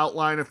kind of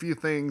outline a few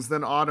things,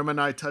 then Autumn and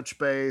I touch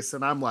base,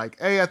 and I'm like,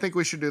 hey, I think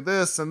we should do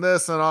this and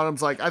this, and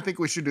Autumn's like, I think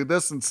we should do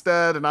this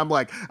instead, and I'm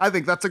like, I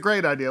think that's a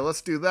great idea,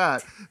 let's do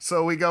that.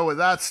 So we go with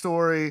that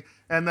story,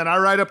 and then I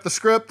write up the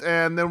script,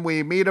 and then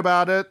we meet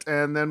about it,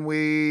 and then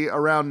we,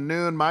 around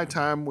noon my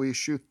time, we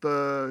shoot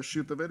the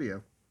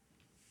video.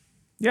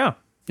 Yeah,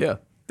 Yeah.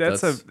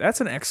 that's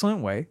an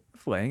excellent way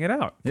of laying it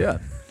out. Yeah.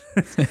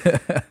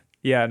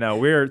 Yeah, no,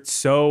 we're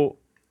so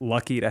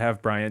lucky to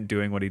have Brian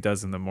doing what he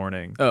does in the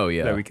morning. Oh,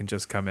 yeah. That we can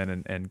just come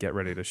in and get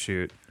ready to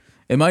shoot.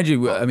 And mind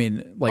you, I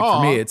mean, like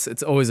for me, Aw.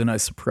 it's always a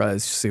nice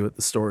surprise to see what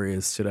the story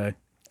is today.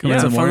 Yeah,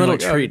 It's in a the fun morning, little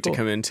like, oh, treat cool. to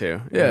come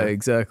into. Yeah,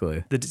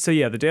 exactly. So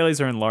the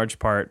dailies are in large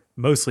part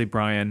mostly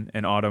Brian,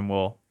 and Autumn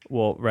will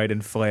write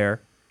in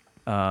flair.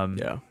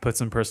 Yeah. Put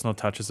some personal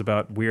touches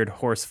about weird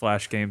horse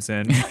flash games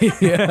in.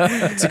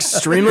 It's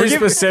extremely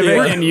specific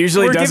yeah. and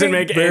usually We're doesn't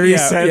giving- make very- any yeah,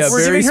 sense. yeah,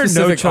 We're very giving her no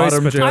specific choice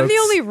Autumn but to- jokes. I'm the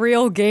only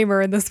real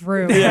gamer in this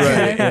room. Yeah.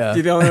 okay? Yeah.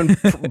 You're the only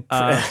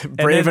one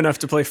brave then- enough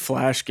to play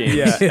Flash games.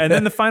 Yeah, and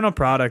then the final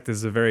product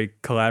is a very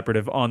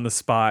collaborative, on the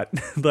spot.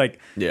 Like,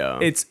 Yeah.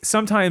 it's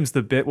sometimes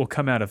the bit will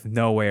come out of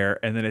nowhere,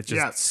 and then it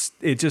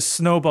just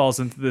snowballs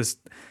into this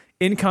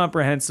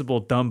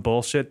incomprehensible, dumb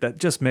bullshit that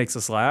just makes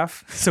us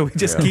laugh. So we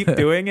just keep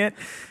doing it.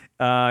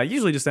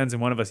 Usually just ends in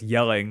one of us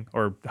yelling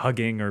or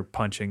hugging or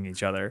punching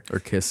each other. Or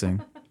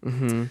kissing.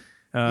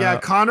 Yeah,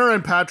 Connor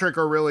and Patrick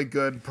are really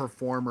good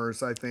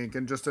performers, I think,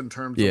 and just in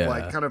terms Yeah. of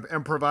like kind of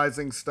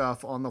improvising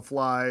stuff on the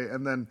fly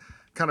and then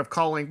kind of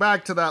calling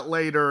back to that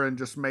later and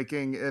just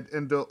making it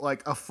into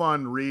like a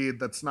fun read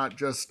that's not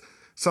just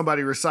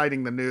somebody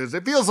reciting the news.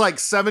 It feels like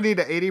 70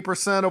 to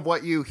 80% of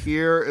what you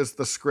hear is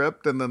the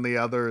script, and then the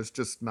other is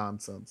just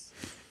nonsense.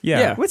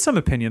 Yeah, with some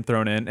opinion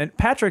thrown in. And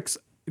Patrick's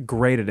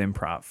great at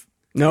improv.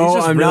 No, He's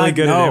just I'm really not.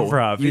 good no. at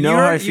improv. You And know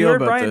heard, how I feel you heard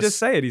about Brian this. just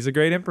say it. He's a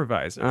great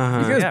improviser. You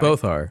guys Yeah.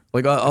 both are.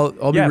 Like, I'll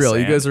be Yes, real.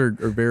 You and- guys are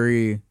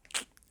very, you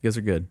guys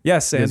are good.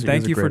 Yes, You and guys are-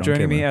 thank guys are you for great on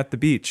joining me camera. at the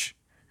beach.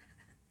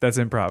 That's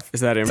improv. Is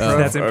that improv?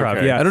 That's improv,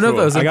 Okay. yeah. I don't know if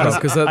that was I got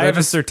improv, 'cause that I have a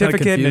just kinda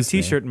certificate and a confused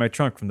me. T-shirt in my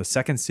trunk from the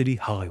Second City,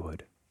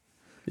 Hollywood.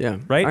 Yeah.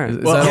 Right? All right. Is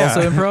Well, that yeah.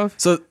 also improv?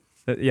 So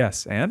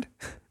Yes, and?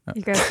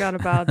 You guys got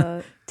about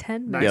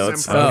 10 minutes. yeah,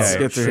 Nice let's improv.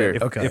 get through Shit.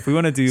 here. If, if we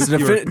want to do... So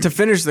your- to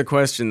finish the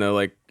question though,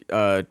 like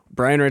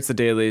Brian writes the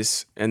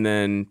dailies and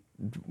then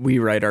we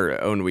write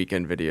our own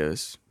weekend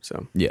videos.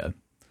 So Yeah.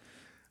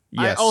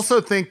 yes. I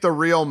also think the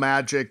real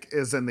magic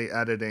is in the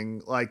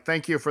editing. Like,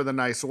 thank you for the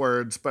nice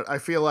words, but I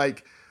feel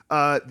like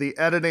the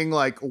editing,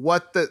 like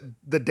what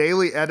the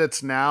daily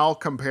edits now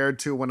compared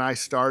to when I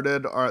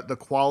started, the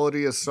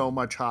quality is so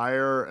much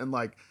higher, and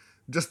like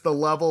just the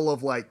level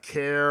of like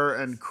care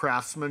and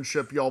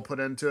craftsmanship y'all put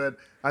into it.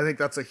 I think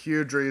that's a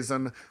huge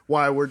reason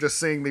why we're just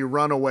seeing the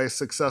runaway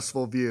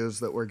successful views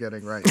that we're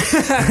getting right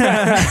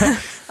now.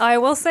 I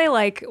will say,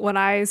 like, when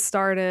I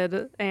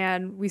started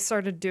and we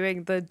started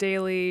doing the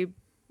daily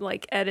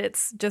like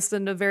edits just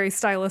in a very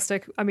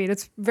stylistic, I mean,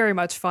 it's very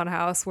much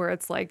Funhouse where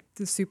it's like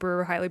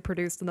super highly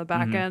produced in the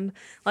back end.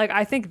 Like,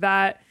 I think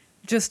that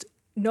just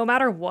no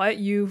matter what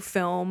you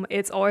film,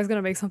 it's always going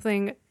to make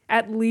something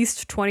at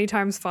least 20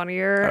 times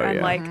funnier. Oh, And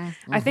yeah. like,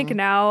 I think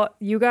now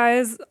you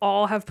guys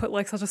all have put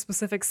like such a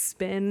specific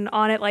spin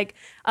on it. Like,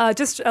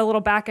 just a little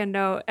back end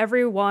note,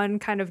 everyone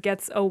kind of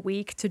gets a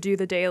week to do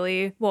the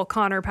daily. Well,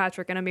 Connor,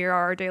 Patrick, and Amir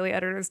are our daily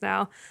editors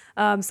now.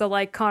 So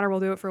like Connor will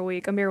do it for a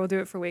week, Amir will do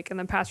it for a week, and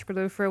then Patrick will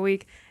do it for a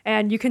week.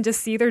 And you can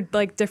just see their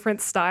like different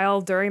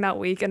style during that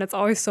week. And it's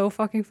always so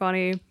fucking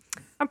funny.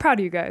 I'm proud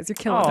of you guys. You're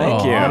killing it.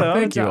 Thank you. Autumn.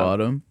 Thank Good you, job.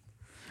 Autumn.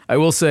 I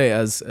will say,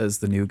 as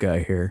the new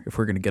guy here, if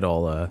we're gonna get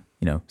all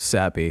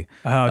sappy.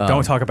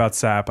 don't talk about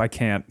sap. I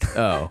can't.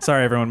 Oh.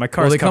 Sorry, everyone. My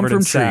car's they come covered in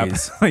from sap.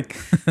 trees. Like,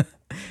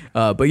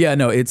 But yeah,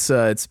 no, it's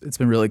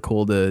been really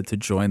cool to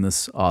join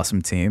this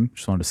awesome team.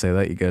 Just wanted to say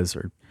that you guys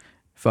are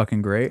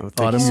fucking great. thank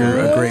Autumn, you, you're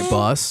sir. a great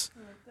boss,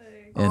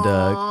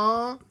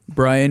 and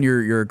Brian,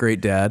 you're a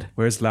great dad.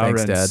 where's Thanks,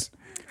 Lawrence? Dad.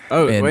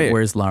 oh And wait.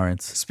 where's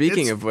Lawrence?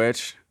 Speaking of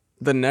which,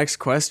 the next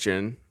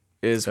question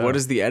is what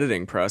is the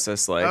editing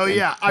process like? Oh And-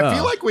 yeah, I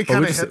feel like we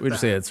kind of we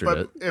just answered but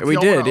it. If We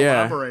y'all did, wanna yeah.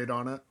 elaborate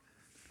on it.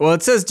 Well,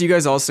 it says, do you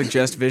guys all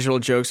suggest visual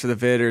jokes for the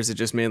vid, or is it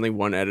just mainly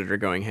one editor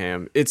going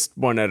ham? It's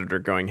one editor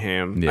going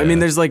ham. Yeah. I mean,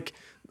 there's like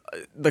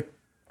the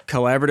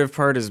collaborative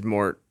part is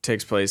more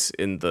takes place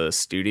in the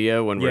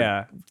studio when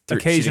Yeah. we're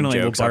Occasionally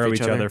shooting we'll jokes off borrow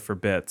each other for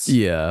bits.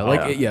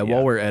 Yeah, yeah.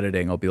 while we're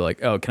editing, I'll be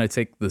like, "Oh, can I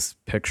take this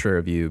picture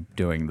of you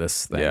doing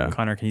this thing?" Yeah.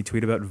 Connor, can you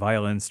tweet about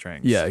violin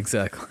strings? Yeah,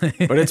 exactly.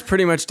 But it's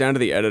pretty much down to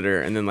the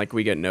editor, and then like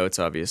we get notes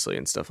obviously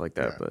and stuff like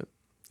that. But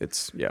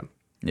it's yeah.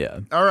 yeah.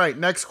 All right,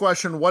 next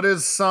question. What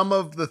is some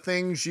of the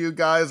things you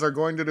guys are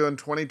going to do in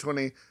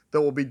 2020 that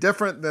will be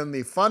different than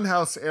the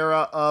Funhouse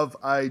era of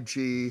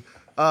IG?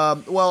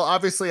 Well,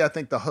 obviously, I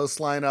think the host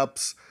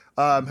lineups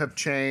have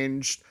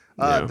changed.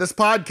 Yeah. This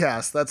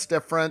podcast, that's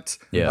different.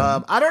 Yeah.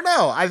 I don't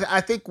know.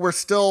 I think we're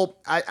still,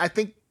 I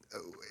think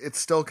it's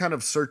still kind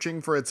of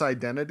searching for its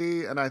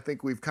identity, and I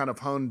think we've kind of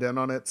honed in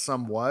on it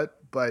somewhat.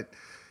 But,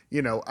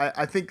 you know,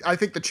 I think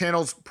the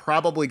channel's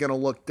probably going to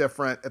look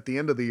different at the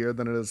end of the year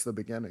than it is the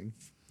beginning.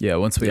 Yeah,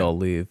 once we all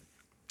leave.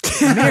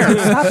 Amir,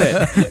 stop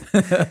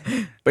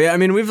it. But yeah, I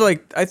mean,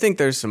 I think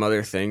there's some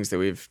other things that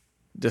we've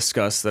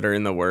discussed that are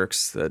in the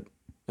works that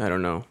I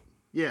don't know,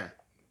 Yeah.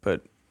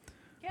 but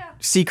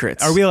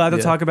secrets. Are we allowed to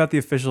Yeah. talk about the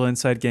official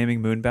Inside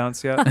Gaming Moon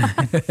Bounce yet?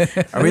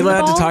 Are we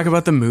allowed to Moonball? talk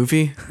about the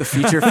movie, the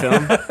feature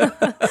film?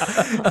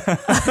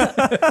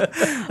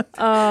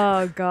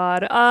 Oh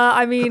God.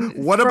 I mean,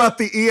 What about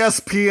the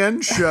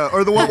ESPN show,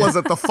 or what was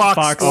it, the Fox,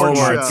 Fox Sports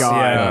Sports. show?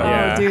 Yeah, oh,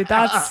 yeah. dude,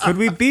 that's Could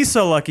we be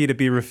so lucky to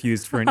be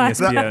refused for an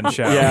ESPN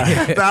show?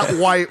 Yeah, That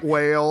white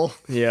whale.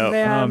 yeah.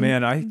 man. Oh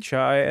man, I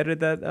edited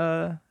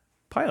that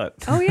pilot.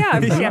 Oh yeah,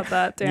 I forgot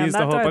that. Damn, Used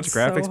that a whole died bunch of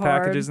graphics so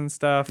hard. packages and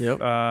stuff.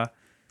 Yep.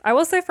 I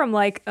will say from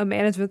like a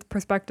management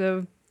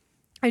perspective,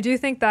 I do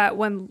think that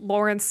when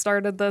Lawrence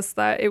started this,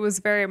 that it was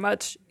very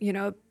much, you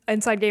know,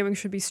 Inside Gaming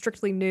should be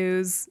strictly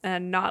news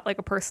and not like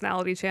a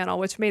personality channel,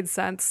 which made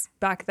sense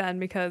back then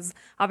because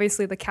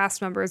obviously the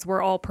cast members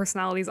were all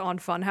personalities on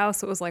Funhouse.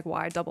 So it was like,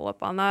 why double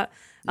up on that?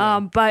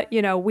 But,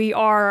 you know, we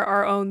are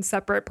our own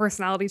separate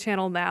personality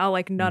channel now.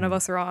 Like none of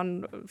us are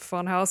on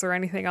Funhouse or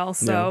anything else.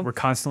 So We're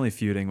constantly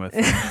feuding with.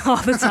 all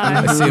the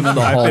time. I see him in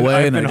the hallway,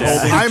 I've been and I just,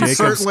 holding I'm Jacob's-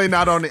 certainly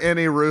not on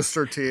any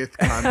Rooster Teeth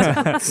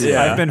content.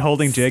 I've been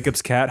holding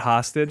Jacob's cat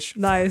hostage.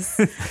 Nice.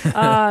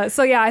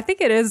 So yeah, I think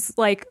it is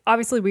like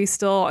obviously we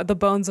still the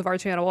bones of our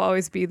channel will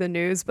always be the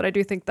news, but I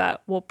do think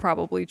that we'll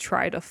probably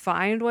try to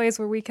find ways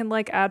where we can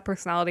like add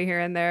personality here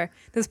and there.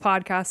 This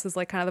podcast is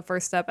like kind of the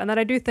first step, and then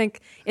I do think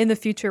in the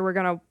future we're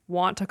gonna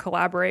want to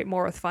collaborate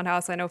more with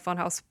Funhouse. I know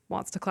Funhouse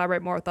wants to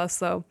collaborate more with us,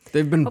 so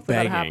They've been hopefully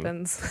that begging.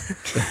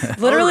 happens.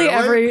 Literally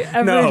really?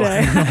 every No.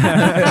 day.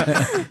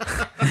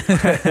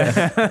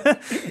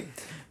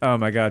 Oh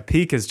my God,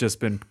 Peak has just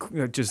been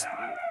just.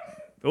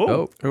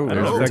 Oh, I don't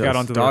know if that got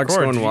onto the Dogs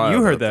record. going wild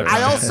You heard out that. there.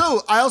 right?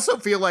 I also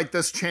feel like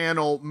this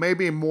channel,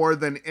 maybe more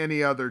than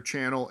any other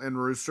channel in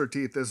Rooster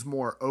Teeth, is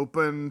more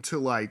open to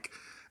like,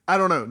 I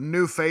don't know,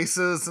 new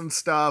faces and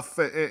stuff,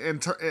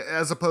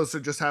 as opposed to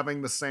just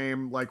having the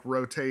same like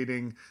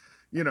rotating,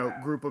 you know,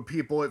 group of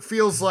people. It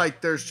feels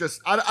like there's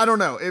just, I don't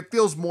know, it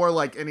feels more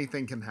like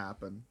anything can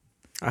happen.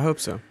 I hope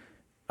so.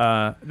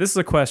 This is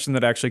a question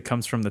that actually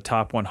comes from the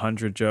top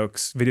 100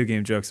 video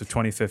game jokes of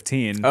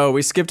 2015. Oh,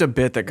 we skipped a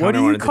bit that What Connor do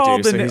you wanted call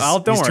to do. the? So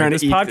he's, Don't he's worry, trying this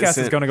to eke podcast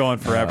in. is going to go on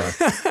forever.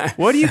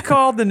 What do you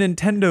call the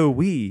Nintendo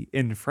Wii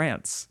in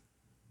France?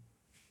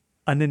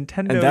 A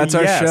Nintendo. And that's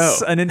our yes.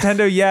 show. A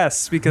Nintendo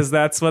yes, because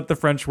that's what the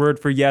French word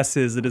for yes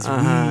is. It is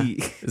Wii.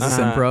 is this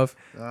improv?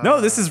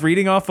 No, this is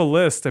reading off a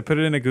list. I put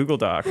it in a Google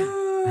Doc.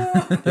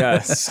 Yeah,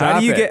 stop How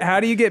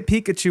do you it. get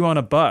Pikachu on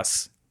a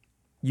bus?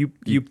 You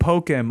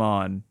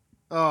Pokemon.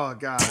 Oh,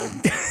 God.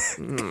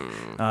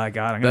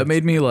 God, That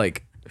made me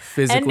like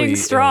physically Ending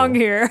strong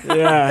ill. here.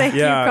 Yeah. Thank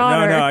you, Yeah,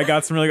 Connor. no, I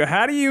got some really good.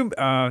 How do you?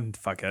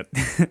 Fuck it.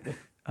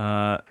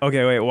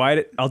 Okay,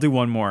 wait. I'll do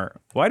one more.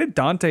 Why did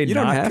Dante? You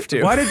don't have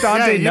to. Why did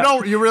Yeah,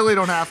 Dante? you really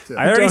don't have to.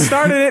 I already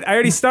started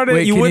it.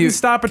 Wait, You can wouldn't you-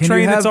 stop a can you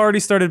train that's have- already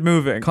started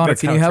moving. Connor,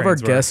 That's can how you have our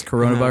trains work. guest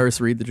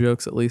coronavirus read the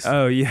jokes at least?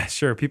 Oh yeah,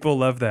 sure. People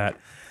love that.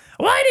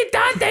 Why did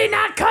Dante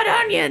not cut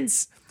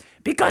onions?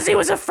 Because he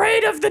was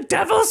afraid of the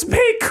devil's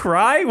may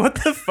cry. What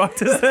the fuck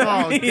does that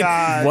Oh, mean?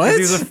 God. What? Because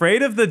he was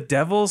afraid of the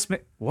devil's may.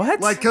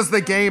 What? Like, because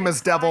the game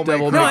is Devil May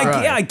Devil Cry. No, May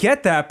Cry. I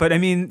get that, but I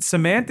mean,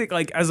 semantic,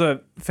 like as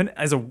a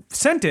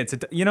sentence.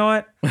 You know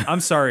what? I'm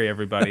sorry,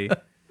 everybody.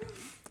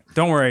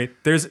 Don't worry.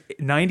 There's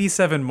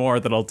 97 more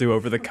that I'll do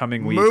over the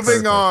coming weeks.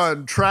 Moving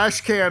on,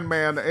 Trash Can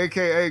Man,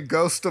 aka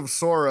Ghost of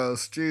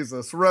Soros,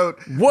 Jesus, wrote,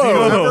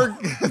 Whoa.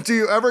 Do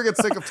you ever get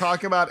sick of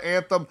talking about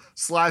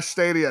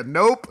Anthem/Stadia?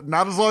 Nope,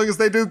 not as long as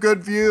they do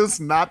good views,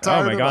 not Oh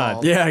tired my at god.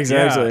 all. Yeah,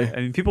 exactly. Yeah.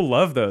 I mean, people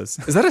love those.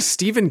 Is that a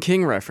Stephen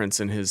King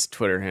reference in his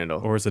Twitter handle?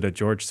 Or is it a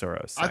George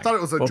Soros? I thing? thought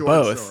it was a Well, George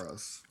both.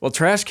 Soros. Well,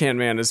 Trash Can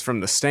Man is from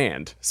The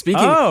Stand.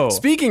 Oh.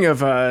 Speaking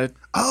of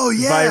Oh,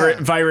 yeah.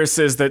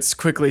 viruses that's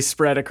quickly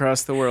spread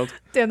across the world.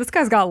 Damn, this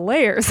guy's got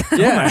layers.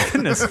 Yeah.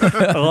 Goodness,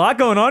 a lot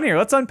going on here.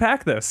 Let's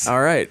unpack this.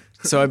 All right.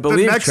 So I The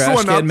believe next Trash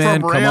one Can up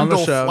Man, from come on the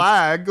Randall show.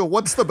 Flagg.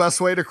 What's the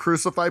best way to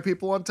crucify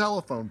people on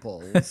telephone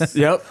poles?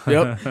 Yep.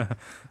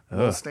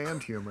 Little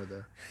stand humor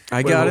there.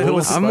 I got it.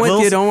 little- I'm with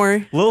little- you. Don't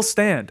worry. Lil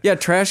Stand. Yeah,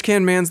 Trash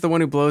Can Man's the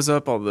one who blows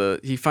up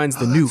he finds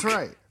the nuke. That's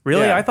right.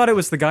 Really? Yeah. I thought it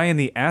was the guy in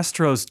the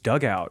Astros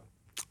dugout.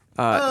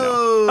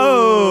 No.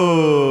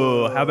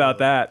 Oh, how about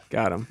that?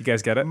 Got him. You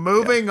guys get it?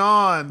 Moving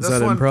on. This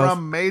that one improv?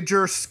 from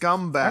Major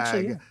Scumbag.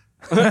 Actually,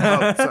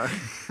 Oh, sorry.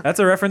 That's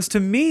a reference to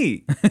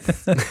me.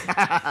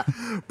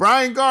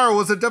 Brian Garr,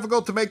 was it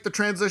difficult to make the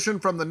transition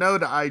from the No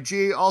to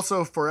IG?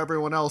 Also, for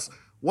everyone else,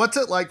 what's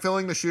it like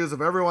filling the shoes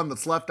of everyone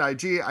that's left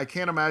IG? I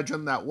can't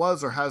imagine that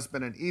was or has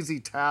been an easy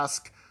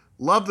task.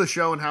 Love the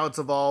show and how it's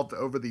evolved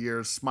over the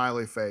years.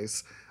 Smiley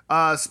face.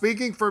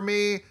 Speaking for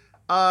me,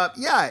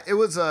 yeah, it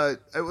was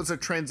a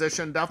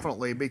transition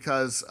definitely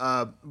because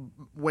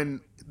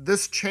when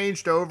this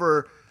changed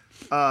over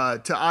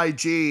to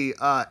IG,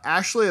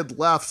 Ashley had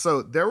left,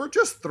 so there were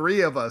just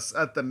 3 of us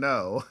at the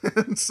No,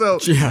 and so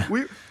Yeah.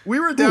 we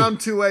were down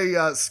to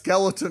a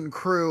skeleton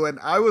crew, and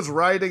I was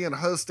writing and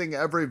hosting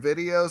every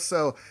video,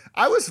 so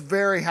I was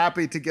very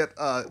happy to get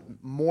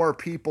more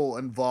people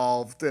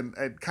involved and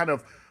kind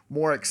of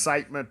more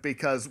excitement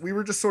because we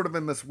were just sort of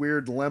in this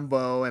weird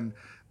limbo, and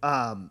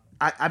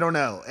I don't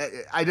know.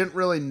 I didn't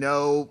really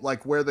know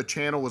like where the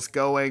channel was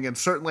going, and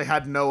certainly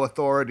had no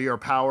authority or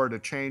power to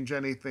change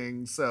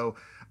anything. So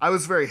I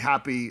was very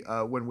happy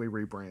when we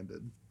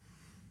rebranded.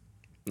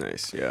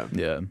 Nice. Yeah.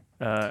 Yeah.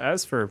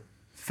 As for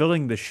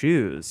filling the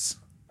shoes,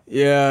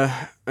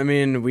 Yeah. I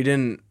mean, we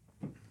didn't.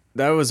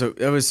 That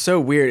was so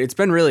weird. It's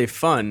been really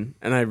fun,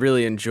 and I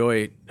really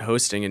enjoy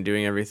hosting and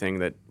doing everything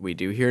that we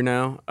do here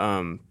now.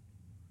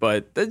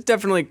 But that's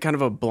definitely kind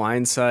of a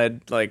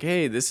blindside. Like,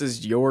 hey, this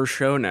is your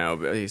show now,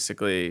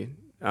 basically.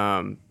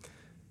 So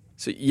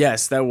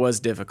yes, that was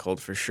difficult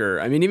for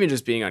sure. I mean, even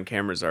just being on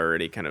camera is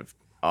already kind of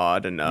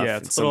odd enough. Yeah,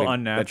 it's a little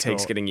something that takes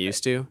unnatural. getting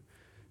used to.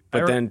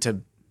 But then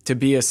to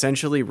be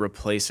essentially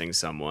replacing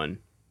someone.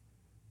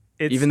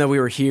 it's Even though we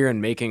were here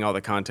and making all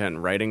the content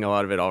and writing a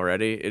lot of it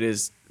already, it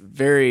is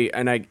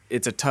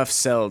it's a tough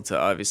sell to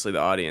obviously the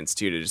audience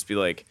too, to just be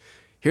like,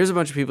 here's a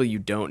bunch of people you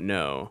don't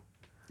know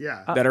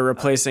Yeah. that are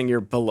replacing your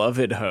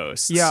beloved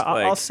hosts. Yeah,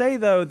 Like, I'll say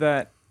though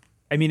that,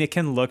 I mean, it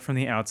can look from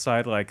the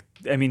outside like,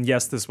 I mean,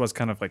 yes, this was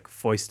kind of like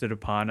foisted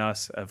upon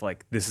us of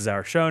like, this is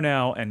our show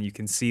now, and you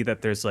can see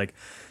that there's like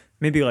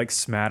maybe like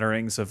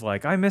smatterings of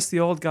like, I miss the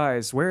old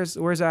guys. Where's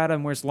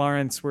Adam? Where's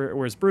Lawrence?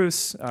 Where's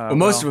Bruce? well,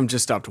 most of them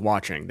just stopped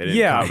watching. They didn't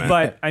Yeah, comment.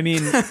 but I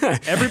mean,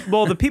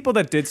 the people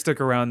that did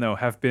stick around though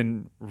have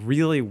been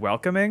really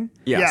welcoming.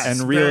 Yes,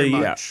 and very really,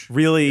 much.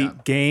 really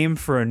game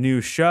for a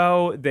new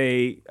show.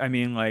 I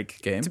mean, like,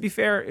 Game? to be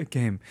fair,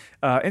 game.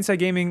 Inside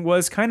Gaming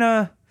was kind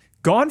of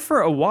gone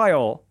for a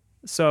while.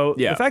 So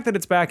Yeah. the fact that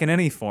it's back in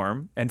any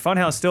form and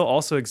Funhouse still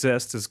also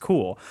exists is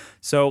cool.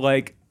 So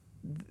like,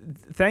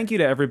 thank you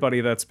to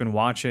everybody that's been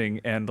watching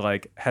and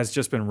like has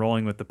just been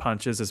rolling with the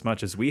punches as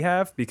much as we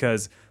have,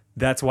 because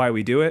that's why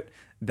we do it.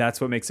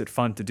 That's what makes it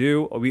fun to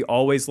do. We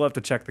always love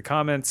to check the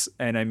comments,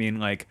 and I mean,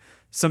 like,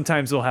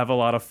 sometimes we'll have a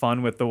lot of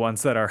fun with the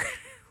ones that are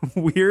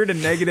weird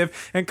and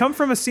negative and come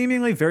from a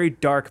seemingly very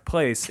dark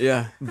place.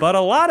 Yeah. But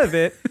a lot of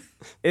it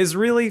is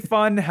really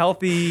fun,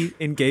 healthy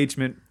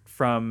engagement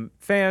from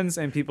fans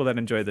and people that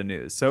enjoy the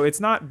news. So it's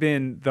not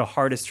been the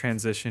hardest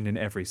transition in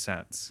every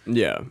sense.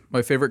 yeah.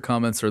 My favorite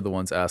comments are the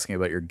ones asking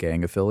about your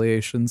gang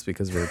affiliations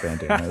because we're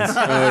bandanas.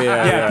 Oh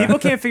yeah. Yeah, people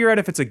can't figure out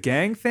if it's a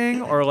gang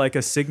thing or like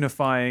a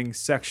signifying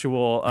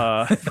sexual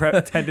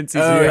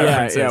tendencies Oh and yeah.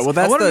 preferences. Yeah. Well,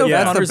 that's wanna know if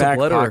that's Connor's the a back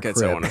blood or a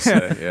pockets. I crip. want to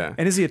say. Yeah.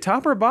 And is he a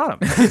top or a bottom?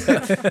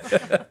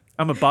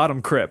 I'm a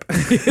bottom crip.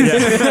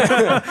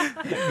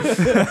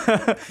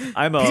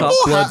 I'm a Top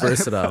blood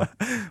versatile.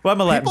 well,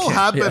 I'm a Latin People kid.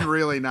 have been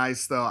really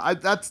nice though.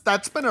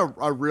 That's been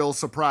a real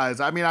surprise.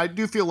 I mean, I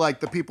do feel like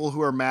the people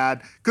who are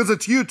mad because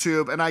it's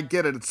YouTube, and I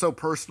get it. It's so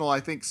personal. I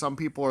think some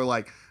people are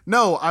like,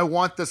 no, I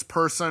want this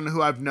person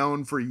who I've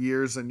known for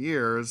years and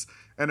years,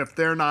 and if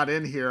they're not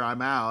in here,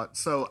 I'm out.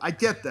 So I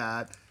get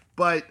that.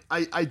 But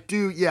I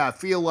do,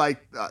 feel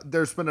like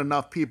there's been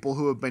enough people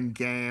who have been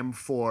game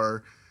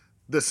for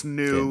this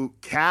new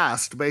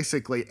cast,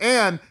 basically.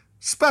 And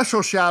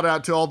special shout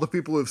out to all the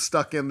people who've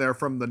stuck in there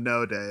from the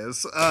No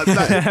days.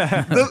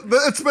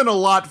 It's been a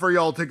lot for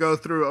y'all to go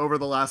through over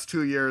the last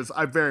 2 years.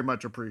 I very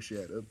much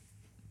appreciate it.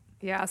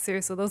 Yeah,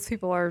 seriously, those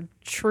people are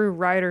true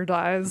ride or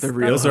dies. The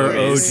real Those are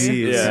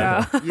crazy. OGs.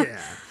 Yeah.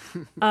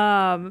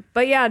 Yeah.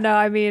 But yeah, no,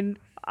 I mean,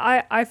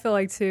 I feel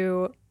like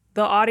too,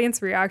 the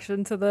audience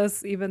reaction to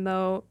this, even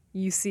though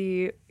you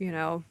see,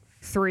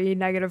 3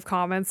 negative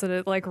comments and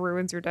it like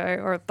ruins your day,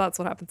 or that's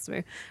what happens to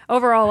me.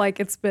 Overall, like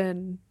it's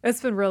been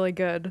really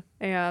good,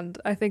 and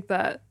I think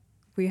that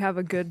we have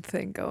a good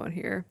thing going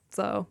here.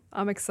 So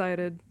I'm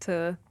excited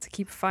to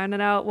keep finding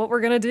out what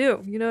we're gonna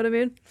do. You know what I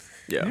mean?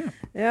 Yeah.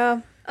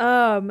 Yeah.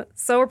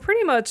 So we're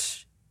pretty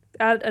much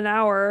at an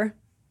hour.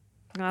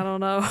 I don't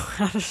know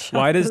how to shut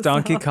Why does this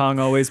Donkey up. Kong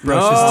always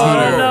brush his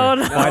No.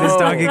 teeth? No. Why does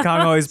Donkey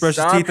Kong always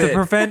brushes Stop teeth to it.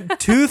 prevent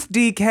tooth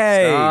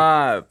decay.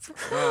 Stop.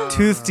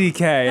 Tooth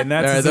decay, and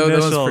that's All right, his that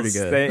was initials. pretty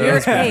good. They- That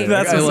was pretty Hey, good.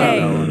 that's I what's love hey,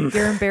 that one.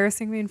 you're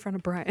embarrassing me in front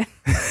of Brian.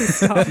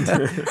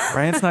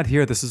 Brian's not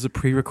here. This is a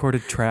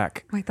pre-recorded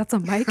track. Wait, that's a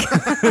mic?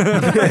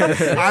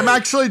 I'm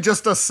actually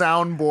just a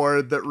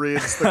soundboard that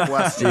reads the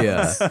questions.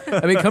 Yeah.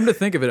 I mean, come to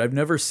think of it, I've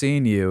never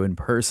seen you in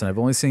person. I've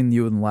only seen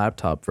you in the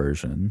laptop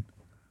version.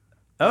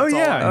 Oh That's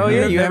yeah, all I oh know. yeah.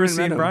 You You've never haven't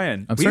met seen him. Brian.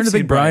 I'm We've starting to seen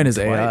think Brian is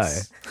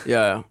twice.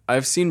 Yeah,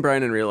 I've seen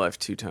Brian in real life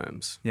 2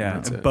 times. Yeah,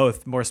 That's and it.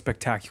 both more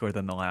spectacular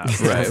than the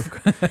last.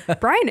 Right.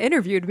 Brian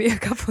interviewed me a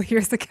couple of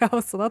years ago,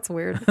 so that's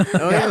weird.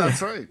 Oh, yeah,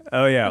 that's right.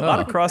 Oh yeah, a lot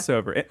of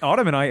crossover.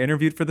 Autumn and I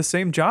interviewed for the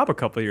same job a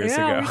couple years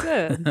yeah, ago.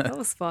 we did. That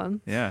was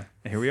fun. Yeah,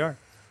 and here we are.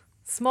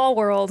 Small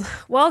world.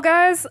 Well,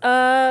 guys,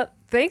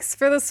 thanks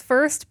for this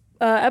first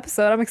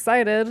episode. I'm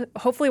excited.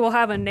 Hopefully, we'll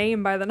have a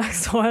name by the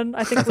next one.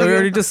 I think We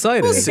already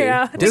decided.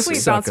 Yeah, I think Disc we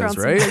bounced around suckers,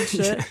 some right? good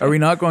shit. Are we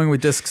not going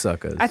with disc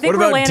suckers? I think What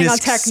we're about landing on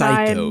disc Tech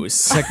Nine.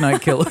 psychos? Tech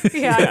Night Killer.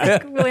 Yeah, I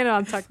think we're landing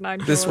on Tech Nine.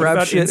 This Killer. rap What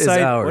about shit is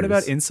inside, ours. What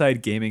about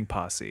Inside Gaming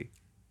Posse?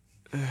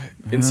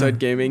 Inside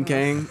Gaming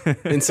Gang?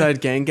 Inside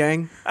Gang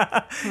Gang?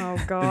 Oh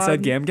god.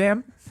 Inside Gam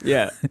Gam?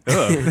 Yeah.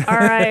 Ugh, All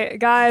right,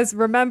 guys.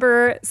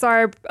 Remember,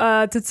 sorry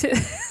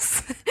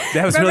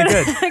that was really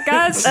good.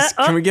 guys.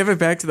 Can we give it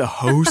back to the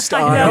host? I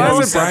know. on Why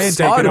this is Brian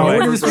episode? taking Autumn, away?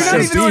 what is She's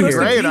Brian doing here?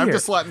 great. I'm Here.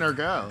 just letting her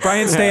go.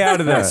 Brian, stay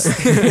out of this.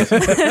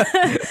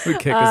 We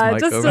kick his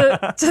mic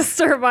over. Just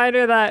a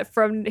reminder that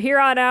from here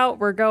on out,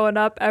 we're going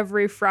up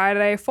every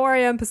Friday, 4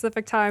 a.m.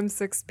 Pacific time,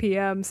 6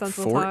 p.m.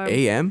 Central 4 time.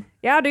 a.m.?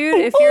 Yeah, dude.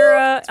 If you're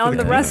on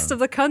the good. rest of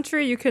the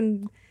country, you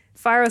can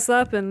fire us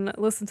up and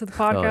listen to the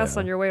podcast yeah.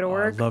 on your way to Oh, I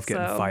work. love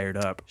getting so fired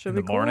up should in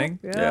be the cool. morning.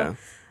 Yeah. Yeah.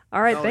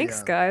 All right. Hell Thanks,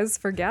 yeah. guys,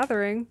 for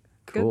gathering.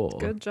 Cool.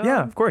 Good job.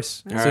 Yeah, of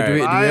course. All So do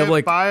we right. have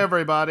like? Bye,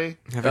 everybody.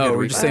 Have a Oh, good we're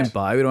week. just saying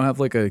bye. We don't have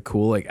like a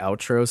cool like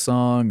outro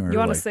song or You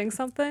want to like, sing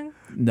something?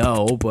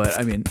 No, but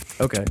I mean,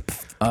 okay.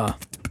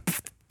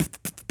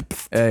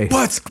 Hey,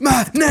 What's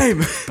my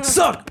name?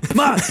 suck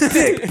my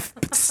dick.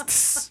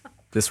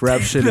 This rap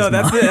shit No, is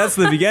not. that's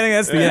the beginning.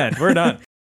 That's the end. We're done.